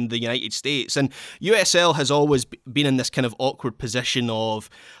landscape in the United States. And USL has always been in this kind of awkward position of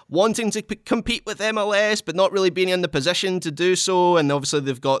wanting to compete with MLS, but not really being in the position to do so. And obviously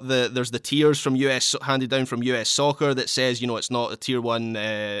they've got there's the tiers from handed down from US Soccer that says, it's not a tier 1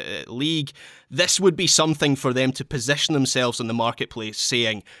 league. This would be something for them to position themselves in the marketplace,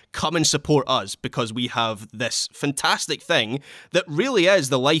 saying, come and support us because we have this fantastic thing that really is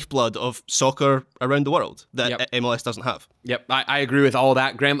the lifeblood of soccer around the world that MLS doesn't have. Yep, I agree with all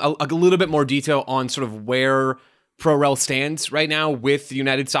that. Graham, a little bit more detail on sort of where ProRel stands right now with the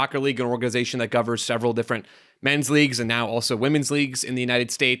United Soccer League, an organization that governs several different men's leagues and now also women's leagues in the United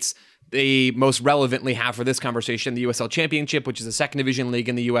States. They most relevantly have for this conversation the USL Championship, which is a second division league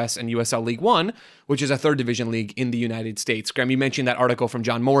in the US, and USL League One, which is a third division league in the United States. Graham, you mentioned that article from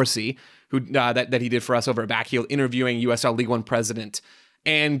John Morrissey, who that he did for us over at Backheel, interviewing USL League One president.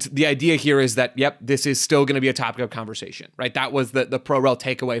 And the idea here is that, this is still going to be a topic of conversation, right? That was the ProRel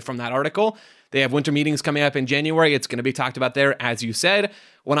takeaway from that article. They have winter meetings coming up in January. It's going to be talked about there, as you said.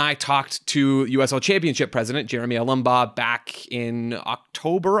 When I talked to USL Championship president Jeremy Alumbaugh back in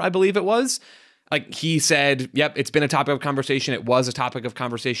October, I believe it was, he said, it's been a topic of conversation. It was a topic of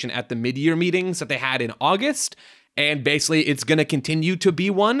conversation at the mid-year meetings that they had in August. And basically, it's going to continue to be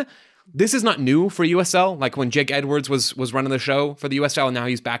one. This is not new for USL. Like when Jake Edwards was running the show for the USL, and now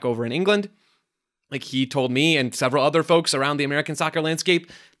he's back over in England. He told me and several other folks around the American soccer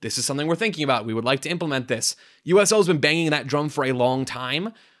landscape, this is something we're thinking about. We would like to implement this. USL has been banging that drum for a long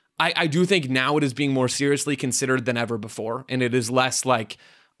time. I do think now it is being more seriously considered than ever before. And it is less like,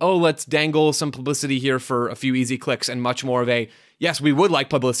 let's dangle some publicity here for a few easy clicks, and much more of a, yes, we would like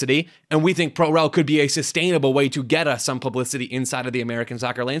publicity, and we think ProRel could be a sustainable way to get us some publicity inside of the American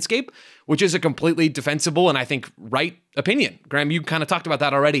soccer landscape, which is a completely defensible and I think right opinion. Graham, you kind of talked about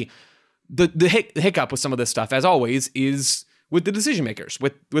that already. The hiccup with some of this stuff, as always, is with the decision makers,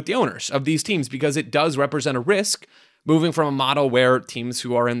 with the owners of these teams, because it does represent a risk moving from a model where teams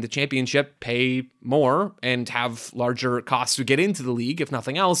who are in the championship pay more and have larger costs to get into the league, if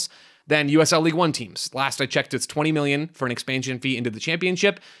nothing else, than USL League One teams. Last I checked, it's $20 million for an expansion fee into the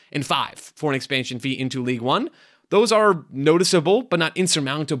championship and $5 million for an expansion fee into League One. Those are noticeable, but not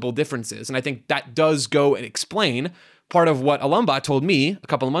insurmountable differences. And I think that does go and explain part of what Alumbaugh told me a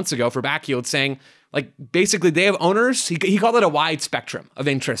couple of months ago for Backheel, saying, basically they have owners. He called it a wide spectrum of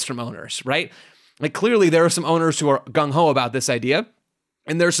interest from owners, right? Clearly there are some owners who are gung-ho about this idea,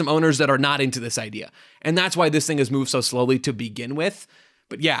 and there's some owners that are not into this idea. And that's why this thing has moved so slowly to begin with.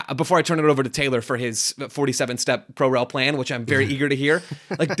 But before I turn it over to Taylor for his 47-step ProRel plan, which I'm very eager to hear,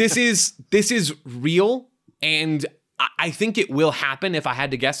 this is real, and I think it will happen. If I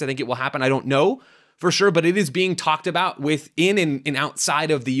had to guess, I think it will happen. I don't know for sure, but it is being talked about within and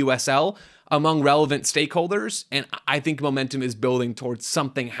outside of the USL among relevant stakeholders, and I think momentum is building towards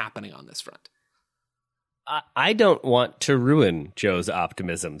something happening on this front. I don't want to ruin Joe's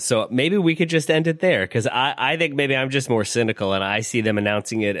optimism, so maybe we could just end it there, because I think maybe I'm just more cynical, and I see them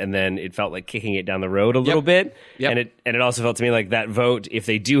announcing it, and then it felt like kicking it down the road a little bit, and it also felt to me like that vote, if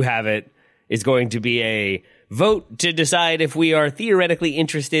they do have it, is going to be a vote to decide if we are theoretically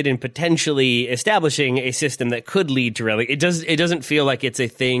interested in potentially establishing a system that could lead to relegation. It doesn't feel like it's a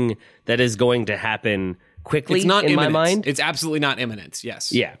thing that is going to happen quickly. It's not in imminent. My mind. It's absolutely not imminent.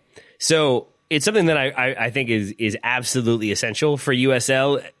 Yes. Yeah. So it's something that I think is absolutely essential for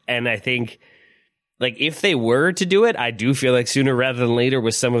USL, and I think if they were to do it, I do feel like sooner rather than later,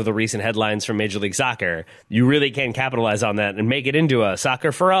 with some of the recent headlines from Major League Soccer, you really can capitalize on that and make it into a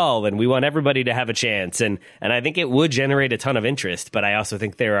soccer for all, and we want everybody to have a chance. And I think it would generate a ton of interest, but I also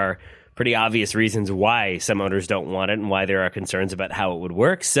think there are pretty obvious reasons why some owners don't want it and why there are concerns about how it would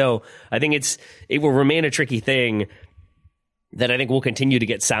work. So I think it will remain a tricky thing that I think we'll continue to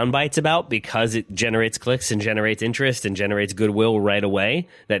get sound bites about, because it generates clicks and generates interest and generates goodwill right away,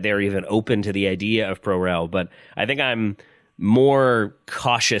 that they're even open to the idea of ProRel. But I think I'm more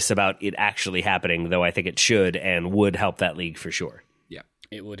cautious about it actually happening, though I think it should and would help that league for sure. Yeah,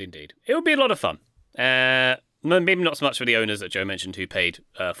 it would indeed. It would be a lot of fun. Maybe not so much for the owners that Joe mentioned, who paid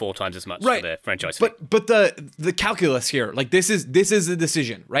 4 times as much for their franchise fee. But the calculus here, this is the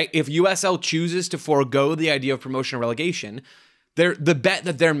decision, right? If USL chooses to forego the idea of promotion or relegation, the bet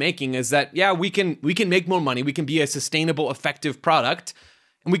that they're making is that we can make more money, we can be a sustainable, effective product,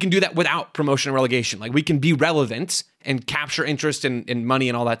 and we can do that without promotion and relegation. We can be relevant and capture interest and money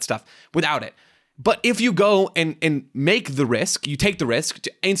and all that stuff without it. But if you go and make the risk, you take the risk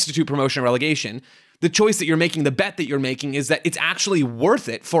to institute promotion and relegation, the choice that you're making, the bet that you're making is that it's actually worth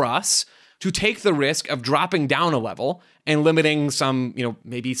it for us to take the risk of dropping down a level and limiting some,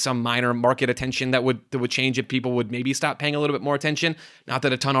 maybe some minor market attention that would change if people would maybe stop paying a little bit more attention. Not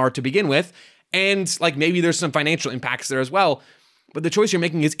that a ton are to begin with. And like maybe there's some financial impacts there as well. But the choice you're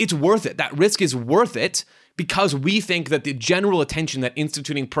making is it's worth it. That risk is worth it because we think that the general attention that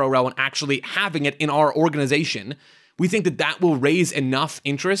instituting ProRel and actually having it in our organization, we think that will raise enough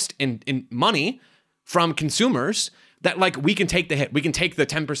interest in money from consumers that like we can take the hit. We can take the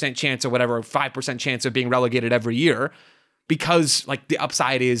 10% chance or whatever, 5% chance of being relegated every year because like the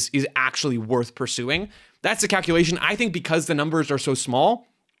upside is actually worth pursuing. That's the calculation. I think because the numbers are so small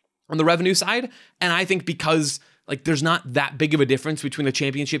on the revenue side, and I think because like there's not that big of a difference between a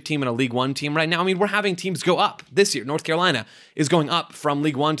championship team and a League One team right now. I mean, we're having teams go up this year. North Carolina is going up from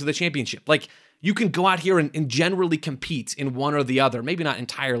League One to the championship. Like you can go out here and generally compete in one or the other, maybe not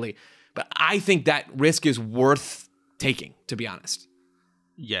entirely, but I think that risk is worth taking, to be honest.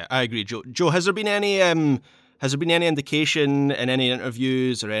 Yeah, I agree, Joe. Joe, has there been any indication in any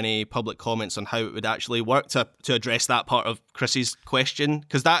interviews or any public comments on how it would actually work to address that part of Chris's question?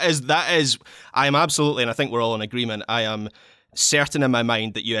 Because that is, I am absolutely, and I think we're all in agreement, I am certain in my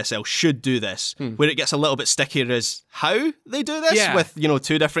mind that USL should do this. Where it gets a little bit stickier is how they do this with,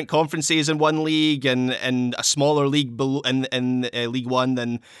 two different conferences in one league and a smaller league below in League One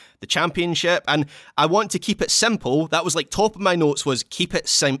than the Championship. And I want to keep it simple. That was like top of my notes was keep it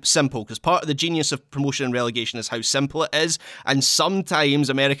simple, because part of the genius of promotion and relegation is how simple it is. And sometimes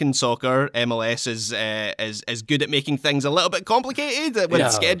American soccer, MLS, is good at making things a little bit complicated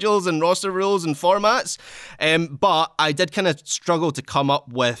with schedules and roster rules and formats. But I did kind of struggle to come up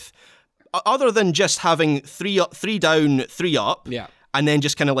with, other than just having three down, three up. Yeah. And then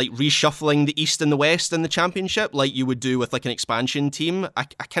just kind of like reshuffling the East and the West in the Championship like you would do with like an expansion team. I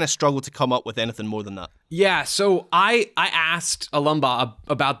kind of struggled to come up with anything more than that. Yeah, so I asked Alumba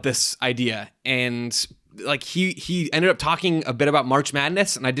about this idea, and like he ended up talking a bit about March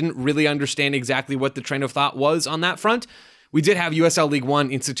Madness, and I didn't really understand exactly what the train of thought was on that front. We did have USL League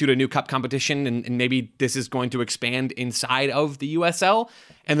One institute a new cup competition, and maybe this is going to expand inside of the USL,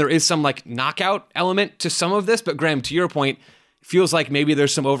 and there is some like knockout element to some of this, but Graham, to your point, feels like maybe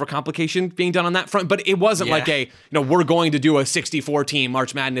there's some overcomplication being done on that front, but it wasn't like we're going to do a 64-team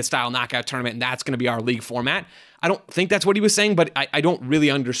March Madness style knockout tournament and that's going to be our league format. I don't think that's what he was saying, but I don't really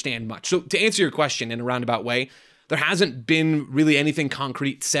understand much. So to answer your question in a roundabout way, there hasn't been really anything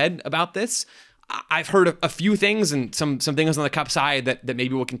concrete said about this. I've heard a few things and some things on the cup side that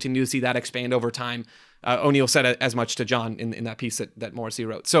maybe we'll continue to see that expand over time. O'Neill said as much to John in that piece that Morrissey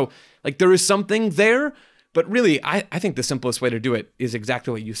wrote. So like there is something there. But really, I think the simplest way to do it is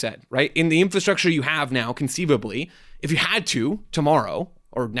exactly what you said, right? In the infrastructure you have now, conceivably, if you had to, tomorrow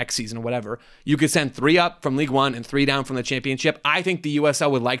or next season or whatever, you could send 3 up from League One and 3 down from the Championship. I think the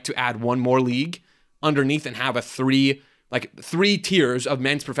USL would like to add one more league underneath and have a 3 tiers of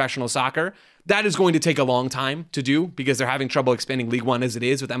men's professional soccer. That is going to take a long time to do because they're having trouble expanding League One as it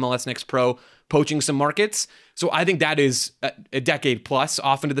is with MLS Next Pro poaching some markets. So I think that is a decade plus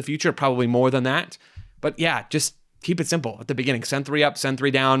off into the future, probably more than that. But yeah, just keep it simple at the beginning. Send 3 up, send 3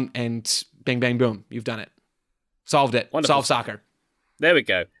 down, and bang, bang, boom. You've done it. Solved it. Wonderful. Solved soccer. There we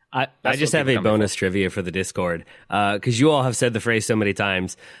go. I just have a bonus trivia for the Discord, because you all have said the phrase so many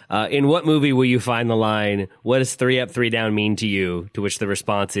times. In what movie will you find the line, "What does 3 up, 3 down mean to you?" To which the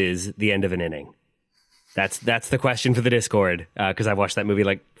response is the end of an inning. That's the question for the Discord, because I've watched that movie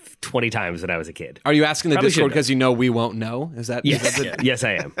like 20 times when I was a kid. Are you asking the Discord because you know we won't know? Is that? Yes, yes,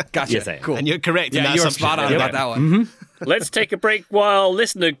 I am. Gotcha. Yes, I am. Cool. And you're correct. Yeah, you're spot on about that one. Let's take a break while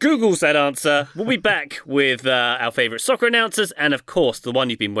listener Googles that answer. We'll be back with our favourite soccer announcers and, of course, the one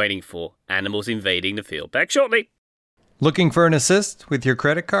you've been waiting for, animals invading the field. Back shortly. Looking for an assist with your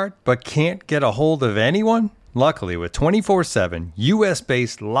credit card but can't get a hold of anyone? Luckily, with 24/7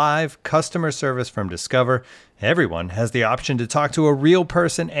 US-based live customer service from Discover, everyone has the option to talk to a real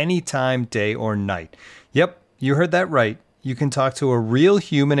person anytime, day or night. Yep, you heard that right. You can talk to a real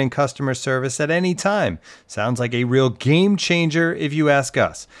human in customer service at any time. Sounds like a real game changer if you ask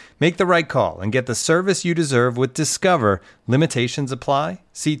us. Make the right call and get the service you deserve with Discover. Limitations apply.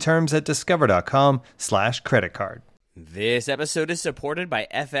 See terms at discover.com/creditcard. This episode is supported by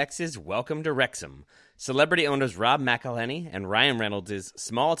FX's Welcome to Wrexham. Celebrity owners Rob McElhenney and Ryan Reynolds'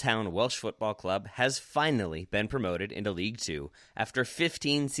 small-town Welsh football club has finally been promoted into League Two after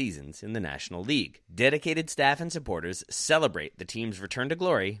 15 seasons in the National League. Dedicated staff and supporters celebrate the team's return to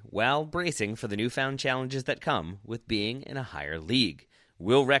glory while bracing for the newfound challenges that come with being in a higher league.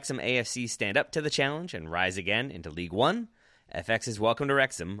 Will Wrexham AFC stand up to the challenge and rise again into League One? FX's Welcome to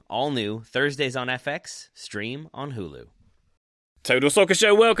Wrexham, all new, Thursdays on FX, stream on Hulu. Total Soccer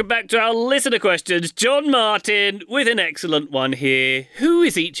Show, welcome back to our listener questions. John Martin with an excellent one here. Who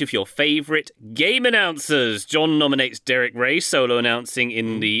is each of your favourite game announcers? John nominates Derek Ray, solo announcing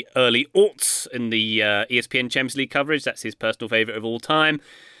in the early aughts in the ESPN Champions League coverage. That's his personal favourite of all time.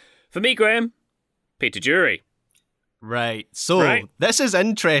 For me, Graham, Peter Drury. Right. So This is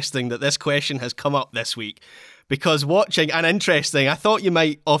interesting that this question has come up this week, because watching, and interesting, I thought you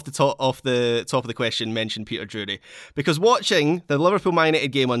might off the top of the question mention Peter Drury, because watching the Liverpool Man United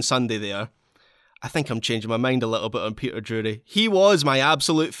game on Sunday there, I think I'm changing my mind a little bit on Peter Drury. He was my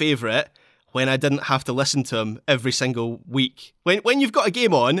absolute favourite when I didn't have to listen to him every single week. When you've got a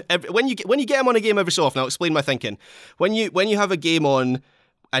game on, when you get him on a game every so often, I'll explain my thinking. When you have a game on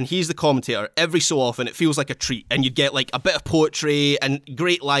and he's the commentator, every so often it feels like a treat, and you get like a bit of poetry and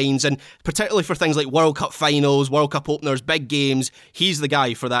great lines, and particularly for things like World Cup finals, World Cup openers, big games, he's the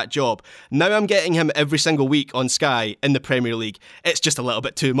guy for that job. Now I'm getting him every single week on Sky in the Premier League. It's just a little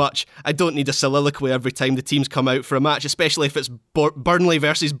bit too much. I don't need a soliloquy every time the teams come out for a match, especially if it's Burnley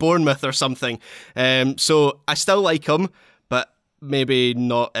versus Bournemouth or something. So I still like him, but maybe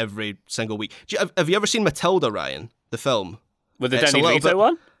not every single week. Have you ever seen Matilda, Ryan, the film? With the Danny Vito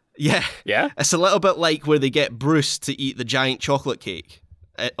one? Yeah. Yeah? It's a little bit like where they get Bruce to eat the giant chocolate cake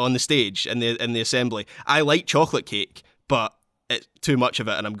on the stage in the assembly. I like chocolate cake, but it's too much of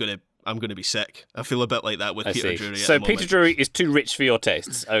it and I'm gonna be sick. I feel a bit like that with Peter Drury. So Peter Drury is too rich for your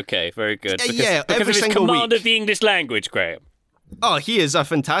tastes. Okay, very good. Because of his command of the English language, Graham. Oh, he is a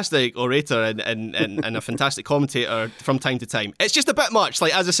fantastic orator and a fantastic commentator from time to time. It's just a bit much.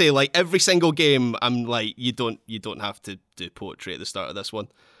 Like, as I say, like every single game, I'm like, you don't have to do poetry at the start of this one.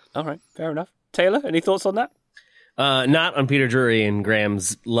 All right, fair enough. Taylor, any thoughts on that? Not on Peter Drury and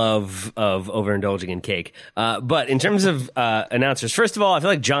Graham's love of overindulging in cake. But in terms of announcers, first of all, I feel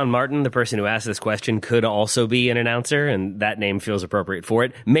like John Martin, the person who asked this question, could also be an announcer, and that name feels appropriate for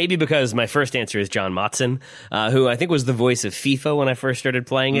it. Maybe because my first answer is John Motson, who I think was the voice of FIFA when I first started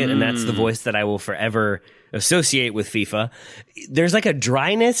playing it, and that's the voice that I will forever associate with FIFA. There's like a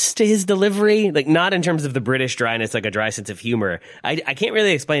dryness to his delivery, like not in terms of the British dryness, like a dry sense of humor. I can't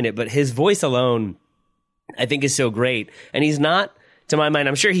really explain it, but his voice alone I think is so great. And he's not, to my mind,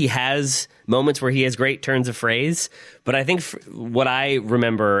 I'm sure he has moments where he has great turns of phrase, but I think what I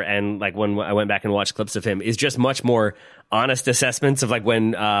remember, and like when I went back and watched clips of him, is just much more honest assessments of like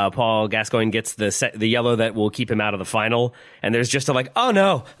when Paul Gascoigne gets the yellow that will keep him out of the final, and there's just a like, oh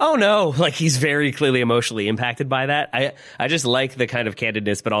no, like he's very clearly emotionally impacted by that. I just like the kind of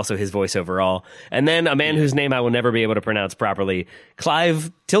candidness, but also his voice overall. And then a man whose name I will never be able to pronounce properly,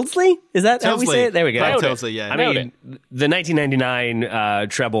 Clive Tildesley? Is that how we say it? There we go. Clive Tildesley, yeah. I mean, the 1999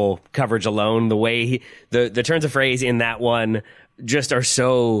 treble coverage alone, the way the turns of phrase in that one just are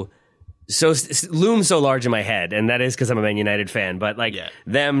so loom so large in my head, and that is because I'm a Man United fan. But like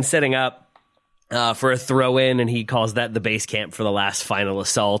them setting up for a throw in, and he calls that the base camp for the last final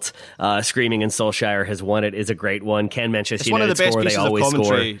assault. Screaming and Solskjaer has won it is a great one. Ken Manchester United score, they always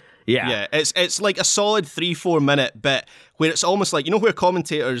score. Yeah, it's like a solid 3-4 minute bit where it's almost like, you know, where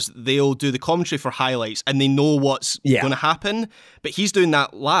commentators, they'll do the commentary for highlights and they know what's going to happen, but he's doing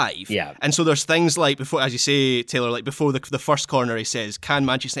that live. Yeah. And so there's things like, before, as you say, Taylor, like before the first corner, he says, can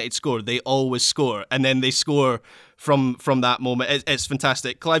Manchester United score? They always score. And then they score from that moment. It's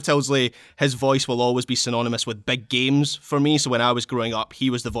fantastic. Clive Tildesley, his voice will always be synonymous with big games for me. So when I was growing up, he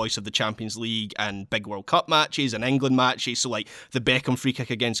was the voice of the Champions League and big World Cup matches and England matches. So like the Beckham free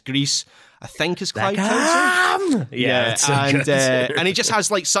kick against Greece, I think is Clive Tildesley. Yeah, and he just has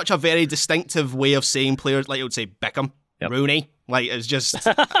like such a very distinctive way of saying players. Like I would say Beckham, Rooney. Like it's just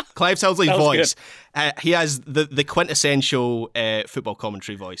Clive Tildesley's voice. He has the quintessential football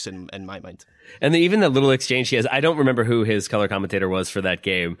commentary voice in my mind. And even the little exchange he has, I don't remember who his color commentator was for that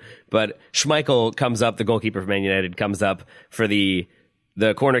game, but Schmeichel comes up, the goalkeeper for Man United comes up for the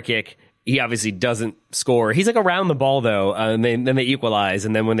corner kick. He obviously doesn't score. He's like around the ball though, and then they equalize,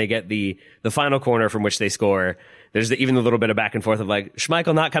 and then when they get the final corner from which they score, there's even a little bit of back and forth of like,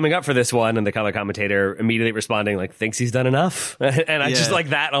 Schmeichel not coming up for this one, and the color commentator immediately responding like, thinks he's done enough. And I just like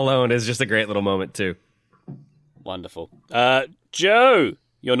that alone is just a great little moment too. Wonderful. Joe,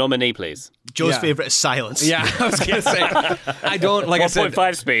 your nominee, please. Joe's favorite is silence. Yeah, I was going to say, I don't, like I said,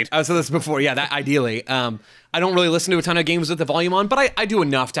 1.5 speed. I said this before. Yeah, that ideally. I don't really listen to a ton of games with the volume on, but I do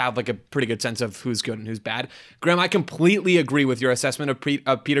enough to have like a pretty good sense of who's good and who's bad. Graham, I completely agree with your assessment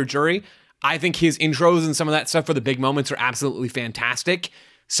of Peter Drury. I think his intros and some of that stuff for the big moments are absolutely fantastic.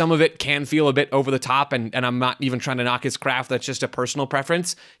 Some of it can feel a bit over the top, and I'm not even trying to knock his craft. That's just a personal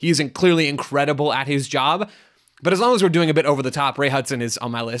preference. He's clearly incredible at his job. But as long as we're doing a bit over the top, Ray Hudson is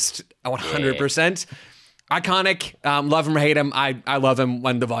on my list 100%. Iconic, love him or hate him. I love him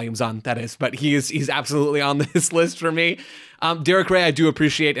when the volume's on, that is. But he's absolutely on this list for me. Derek Ray, I do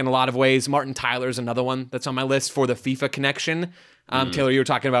appreciate in a lot of ways. Martin Tyler's another one that's on my list for the FIFA connection. Taylor, you were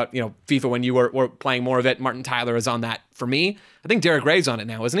talking about FIFA when you were playing more of it. Martin Tyler is on that for me. I think Derek Ray's on it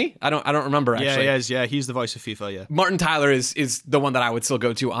now, isn't he? I don't remember actually. Yeah, he is. Yeah, he's the voice of FIFA. Yeah, Martin Tyler is the one that I would still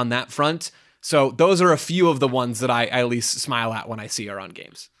go to on that front. So those are a few of the ones that I at least smile at when I see are on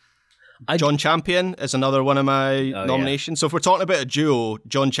games. John Champion is another one of my nominations. So if we're talking about a duo,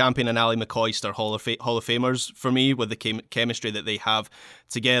 John Champion and Ali McCoist are Hall of Famers for me with the chemistry that they have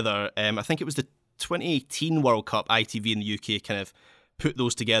together. I think it was the 2018 World Cup ITV in the UK kind of put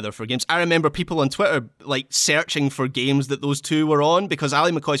those together for games. I remember people on Twitter searching for games that those two were on because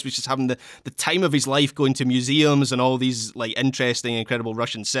Ali McCoist was just having the time of his life going to museums and all these interesting, incredible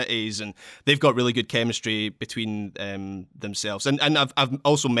Russian cities, and they've got really good chemistry between themselves. And I've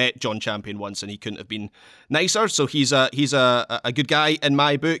also met John Champion once, and he couldn't have been nicer. So he's a good guy in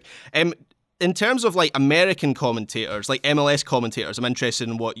my book. In terms of American commentators, MLS commentators, I'm interested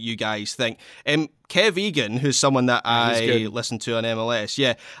in what you guys think. Kev Egan, who's someone that I listen to on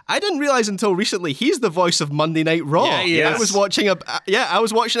MLS, I didn't realize until recently he's the voice of Monday Night Raw. Yeah, he is. I was watching a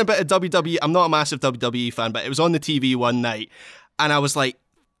bit of WWE. I'm not a massive WWE fan, but it was on the TV one night, and I was like,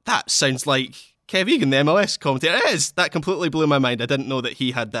 that sounds like Kev Egan, the MLS commentator. It is. That completely blew my mind. I didn't know that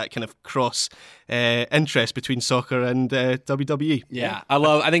he had that kind of cross interest between soccer and WWE. Yeah,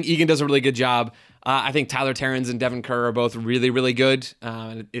 I think Egan does a really good job. I think Tyler Terrens and Devin Kerr are both really, really good.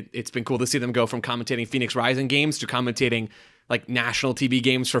 It's been cool to see them go from commentating Phoenix Rising games to commentating national TV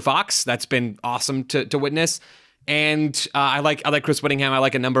games for Fox. That's been awesome to witness. And I like Chris Whittingham. I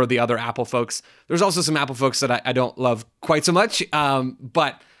like a number of the other Apple folks. There's also some Apple folks that I don't love quite so much.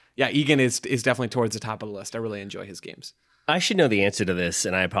 But yeah, Egan is definitely towards the top of the list. I really enjoy his games. I should know the answer to this,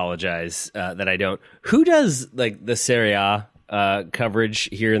 and I apologize that I don't. Who does the Serie A coverage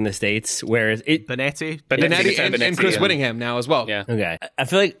here in the States? Where is it? Benetti and Chris Whittingham now as well. Yeah. Okay. I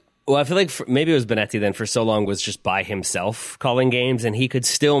feel like maybe it was Benetti then for so long was just by himself calling games, and he could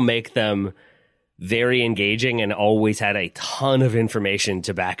still make them very engaging and always had a ton of information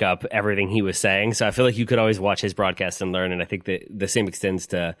to back up everything he was saying. So I feel like you could always watch his broadcast and learn. And I think that the same extends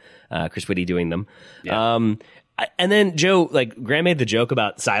to Chris Whitty doing them. Yeah. And then Joe, Graham made the joke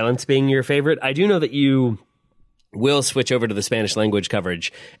about silence being your favorite. I do know that you will switch over to the Spanish language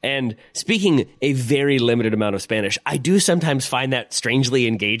coverage. And speaking a very limited amount of Spanish, I do sometimes find that strangely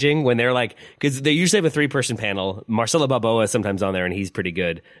engaging when they're because they usually have a 3-person panel. Marcelo Balboa is sometimes on there, and he's pretty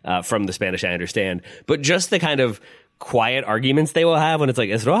good from the Spanish, I understand. But just the kind of quiet arguments they will have when it's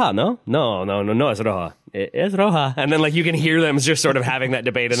es roja, no, es roja. Es roja. And then you can hear them just sort of having that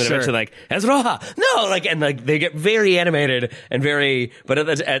debate, and then eventually es roja, no, and they get very animated and very, but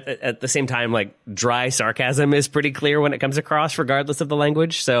at the same time, dry sarcasm is pretty clear when it comes across regardless of the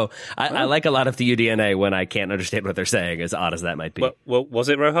language. So I like a lot of the UDNA when I can't understand what they're saying, as odd as that might be. Well, was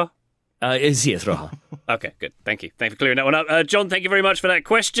it roja? Yes, roja. Okay, good. Thank you. Thanks for clearing that one up. John, thank you very much for that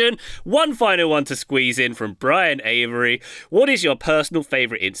question. One final one to squeeze in from Brian Avery. What is your personal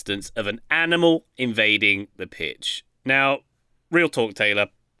favourite instance of an animal invading the pitch? Now, real talk, Taylor.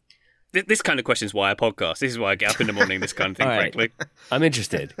 This kind of question is why I podcast. This is why I get up in the morning, this kind of thing, frankly. I'm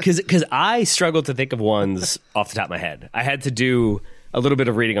interested. Because I struggled to think of ones off the top of my head. I had to do a little bit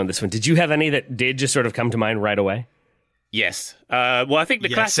of reading on this one. Did you have any that did just sort of come to mind right away? Yes. Well, I think the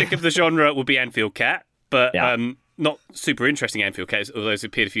classic of the genre would be Anfield Cat, but not super interesting Anfield Cat, although it's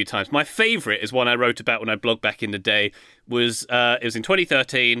appeared a few times. My favourite is one I wrote about when I blogged back in the day. It was in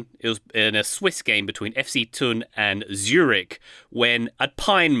 2013. It was in a Swiss game between FC Thun and Zurich when a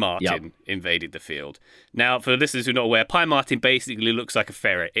pine marten invaded the field. Now, for listeners who are not aware, pine marten basically looks like a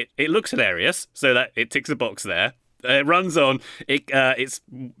ferret. It looks hilarious, so that it ticks a box there. It runs on. It's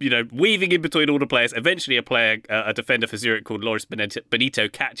weaving in between all the players. Eventually, a defender for Zurich called Loris Benito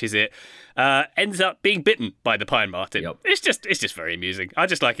catches it. Ends up being bitten by the pine marten. Yep. It's just very amusing. I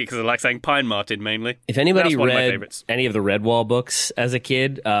just like it because I like saying pine marten mainly. If anybody read any of the Redwall books as a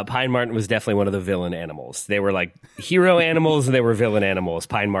kid, pine marten was definitely one of the villain animals. They were hero animals and they were villain animals.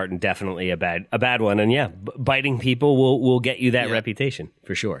 Pine marten definitely a bad one. And biting people will get you that reputation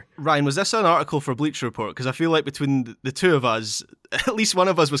for sure. Ryan, was this an article for Bleacher Report? Because I feel like between the two of us, at least one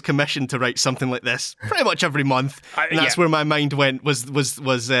of us was commissioned to write something like this pretty much every month. And that's where my mind went, was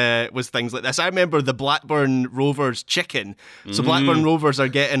things like this. I remember the Blackburn Rovers chicken. So Blackburn Rovers are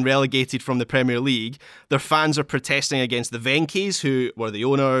getting relegated from the Premier League. Their fans are protesting against the Venkies, who were the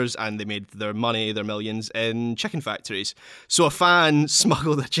owners, and they made their money, their millions, in chicken factories. So a fan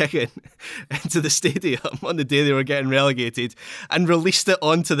smuggled a chicken into the stadium on the day they were getting relegated and released it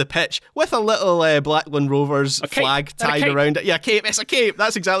onto the pitch with a little Blackburn Rovers flag tied around it. Yeah, cape. It's a cape.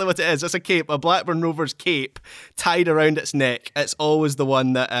 That's exactly what it is. It's a cape. A Blackburn Rovers cape tied around its neck. It's always the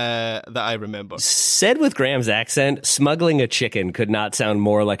one that I remember. Said with Graham's accent, smuggling a chicken could not sound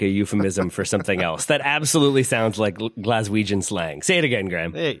more like a euphemism for something else. That absolutely sounds like Glaswegian slang. Say it again,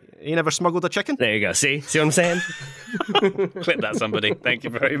 Graham. Hey, you never smuggled a chicken? There you go. See what I'm saying? Clip that, somebody. Thank you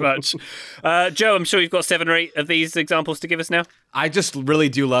very much. Joe, I'm sure you've got 7 or 8 of these examples to give us now. I just really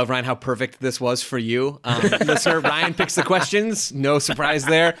do love, Ryan, how perfect this was for you. Listener, Ryan picks the questions. No surprise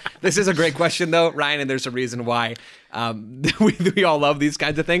there. This is a great question, though, Ryan, and there's a reason why we all love these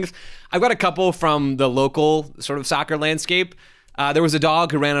kinds of things. I've got a couple from the local sort of soccer landscape. There was a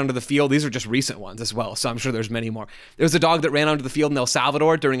dog who ran onto the field. These are just recent ones as well, so I'm sure there's many more. There was a dog that ran onto the field in El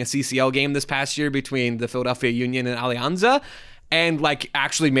Salvador during a CCL game this past year between the Philadelphia Union and Alianza, and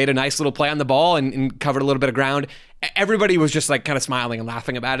actually made a nice little play on the ball and covered a little bit of ground. Everybody was just kind of smiling and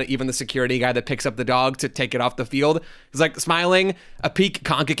laughing about it. Even the security guy that picks up the dog to take it off the field is smiling. A peak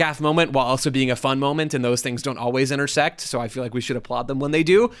CONCACAF moment while also being a fun moment, and those things don't always intersect, so I feel like we should applaud them when they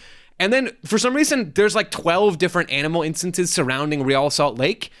do. And then for some reason, there's 12 different animal instances surrounding Real Salt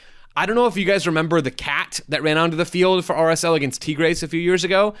Lake. I don't know if you guys remember the cat that ran onto the field for RSL against Tigres a few years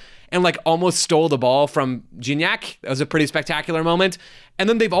ago and almost stole the ball from Gignac. That was a pretty spectacular moment. And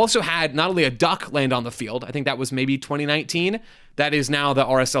then they've also had not only a duck land on the field, I think that was maybe 2019, that is now the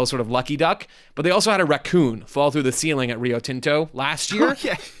RSL sort of lucky duck, but they also had a raccoon fall through the ceiling at Rio Tinto last year. Oh,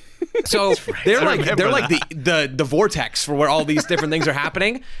 yeah. So they're the vortex for where all these different things are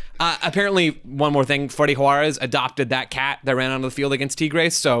happening. Apparently, one more thing, Freddy Juarez adopted that cat that ran onto the field against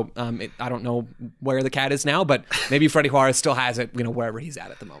Tigres. So I don't know where the cat is now, but maybe Freddy Juarez still has it, wherever he's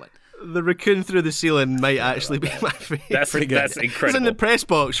at the moment. The raccoon through the ceiling might actually be my favorite. That's pretty good. That's incredible. It's in the press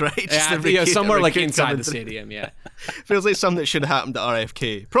box, right? Just somewhere inside the stadium, yeah. Feels like something that should have happened at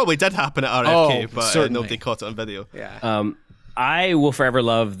RFK. Probably did happen at RFK, but nobody caught it on video. Yeah. I will forever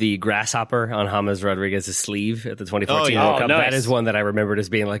love the grasshopper on James Rodriguez's sleeve at the 2014 World Cup. Nice. That is one that I remember as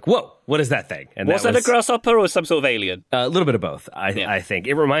being whoa, what is that thing? And was that a grasshopper or some sort of alien? A little bit of both, I think.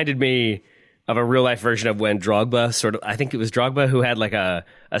 It reminded me of a real-life version of when Drogba I think it was Drogba who had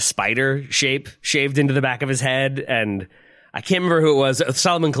a spider shape shaved into the back of his head, and I can't remember who it was.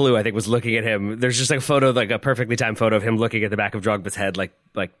 Solomon Kalou, I think, was looking at him. There's just a photo, a perfectly timed photo of him looking at the back of Drogba's head, like,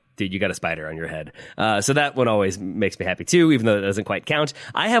 dude, you got a spider on your head. So that one always makes me happy too, even though it doesn't quite count.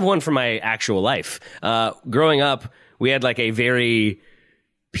 I have one from my actual life. Growing up, we had a very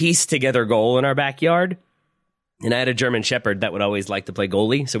pieced together goal in our backyard. And I had a German Shepherd that would always like to play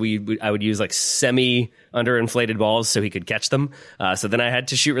goalie. So I would use semi underinflated balls so he could catch them. So then I had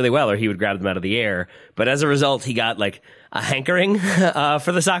to shoot really well, or he would grab them out of the air. But as a result, he got a hankering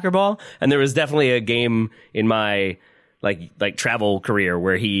for the soccer ball. And there was definitely a game in my travel career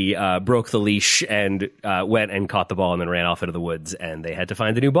where he broke the leash and went and caught the ball and then ran off into the woods, and they had to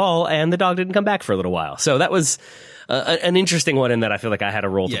find a new ball, and the dog didn't come back for a little while. So that was an interesting one in that I feel like I had a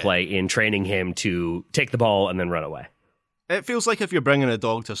role to play in training him to take the ball and then run away. It feels like if you're bringing a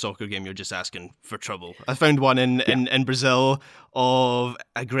dog to a soccer game, you're just asking for trouble. I found one in Brazil of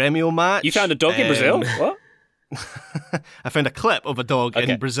a Grêmio match. You found a dog in Brazil? What? I found a clip of a dog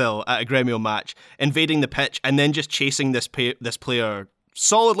in Brazil at a Grêmio match invading the pitch and then just chasing this player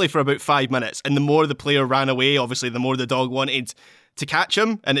solidly for about 5 minutes. And the more the player ran away, obviously, the more the dog wanted to catch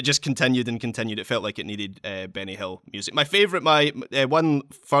him, and it just continued and continued. It felt like it needed Benny Hill music. My favourite, one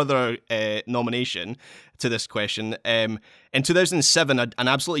further nomination to this question. In 2007, an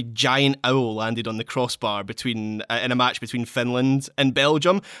absolutely giant owl landed on the crossbar in a match between Finland and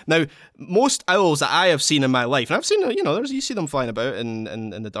Belgium. Now, most owls that I have seen in my life, and I've seen, you see them flying about in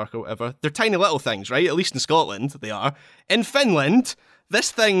the dark or whatever, they're tiny little things, right? At least in Scotland, they are. In Finland, this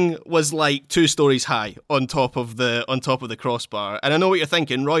thing was 2 stories high on top of the crossbar. And I know what you're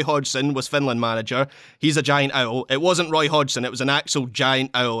thinking. Roy Hodgson was Finland manager. He's a giant owl. It wasn't Roy Hodgson. It was an actual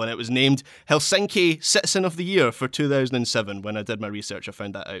giant owl, and it was named Helsinki Citizen of the Year for 2007. When I did my research, I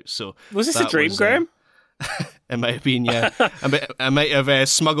found that out. So was this a dream, Graham? It might have been, yeah. I might have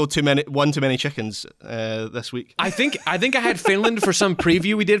smuggled one too many chickens this week. I think I had Finland for some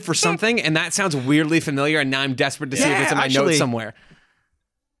preview we did for something, and that sounds weirdly familiar. And now I'm desperate to see if it's in my notes somewhere.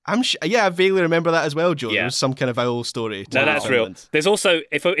 I vaguely remember that as well, Joe. Yeah. There was some kind of owl story. No, that's real. There's also,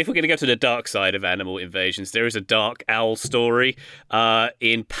 if we're going to go to the dark side of animal invasions, there is a dark owl story.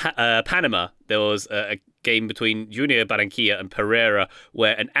 In Panama, there was a game between Junior Barranquilla and Pereira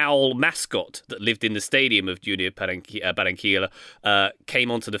where an owl mascot that lived in the stadium of Junior Barranquilla came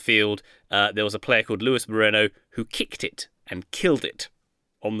onto the field. There was a player called Luis Moreno who kicked it and killed it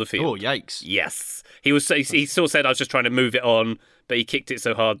on the field. Oh, yikes. Yes. He sort of said, I was just trying to move it on, but he kicked it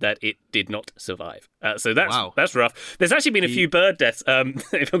so hard that it did not survive. So that's rough. There's actually been a few bird deaths,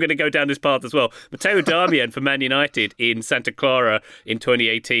 if I'm going to go down this path as well. Matteo Darmian for Man United in Santa Clara in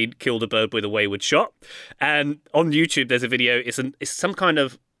 2018 killed a bird with a wayward shot. And on YouTube, there's a video. It's some kind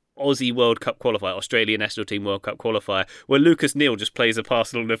of Aussie World Cup qualifier, Australian national team World Cup qualifier, where Lucas Neal just plays a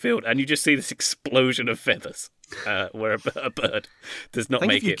pass along the field, and you just see this explosion of feathers where a bird does not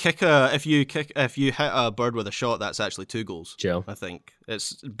make it. If you hit a bird with a shot, that's actually 2 goals. Joe, I think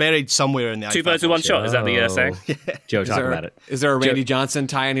it's buried somewhere in the. 2 birds with 1 shot. Is that the saying? Joe, talk about it. Is there a Randy Johnson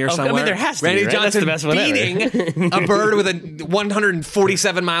tie in here somewhere? I mean, there has to Randy be, right? Johnson That's the best one beating a bird with a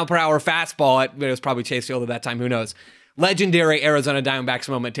 147 mile per hour fastball. It was probably Chase Field at that time. Who knows? Legendary Arizona Diamondbacks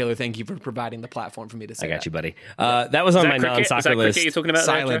moment. Taylor, thank you for providing the platform for me to say that. I got you, buddy. That was on my non-soccer list. Cricket you're talking about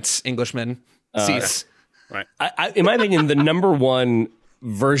Silence, Englishman. Cease. Right. In my opinion, the number one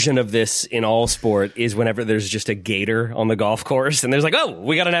version of this in all sport is whenever there's just a gator on the golf course and there's like, oh,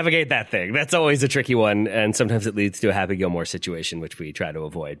 we got to navigate that thing. That's always a tricky one. And sometimes it leads to a Happy Gilmore situation, which we try to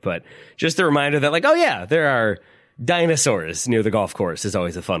avoid. But just a reminder that like, oh yeah, there are dinosaurs near the golf course is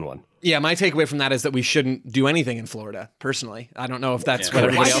always a fun one. Yeah, my takeaway from that is that we shouldn't do anything in Florida, personally. I don't know if that's what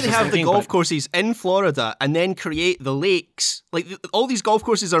everybody Why else do is they have thinking, the golf but- courses in Florida and then create the lakes? Like, all these golf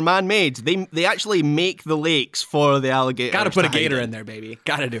courses are man-made. They actually make the lakes for the alligators. Gotta put a to hide gator in there, baby.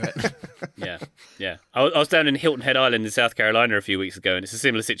 Gotta do it. Yeah. I was down in Hilton Head Island in South Carolina a few weeks ago, and it's a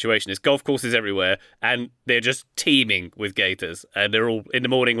similar situation. There's golf courses everywhere, and they're just teeming with gators. And they're all, in the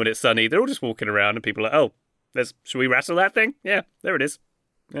morning when it's sunny, they're all just walking around, and people are like, oh, should we wrestle that thing? Yeah, there it is.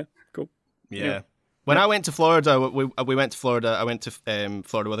 Yeah, cool. Yeah. When I went to Florida, we went to Florida. I went to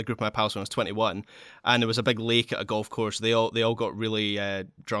Florida with a group of my pals when I was 21, and there was a big lake at a golf course. They all got really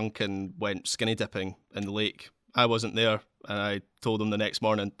drunk and went skinny dipping in the lake. I wasn't there, and I told them the next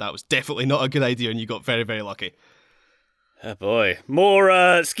morning that was definitely not a good idea, and you got very, very lucky. Oh boy.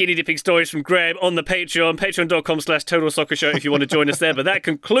 More skinny dipping stories from Graham on the Patreon, patreon.com/Total Soccer Show if you want to join us there. But that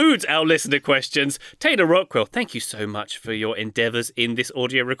concludes our listener questions. Taylor Rockwell, thank you so much for your endeavours in this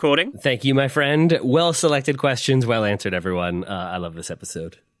audio recording. Thank you, my friend. Well selected questions, well answered, everyone. I love this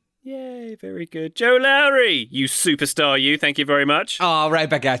episode. Yay, very good. Joe Lowry, you superstar, you. Thank you very much. Oh, right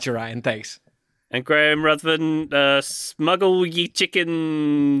back at you, Ryan. Thanks. And Graham Ruthven, smuggle ye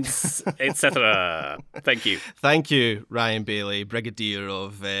chickens, etc. Thank you. Thank you, Ryan Bailey, Brigadier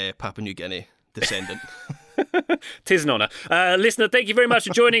of Papua New Guinea, descendant. Tis an honour. Listener, thank you very much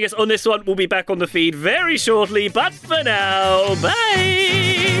for joining us on this one. We'll be back on the feed very shortly, but for now,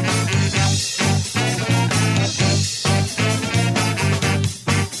 bye!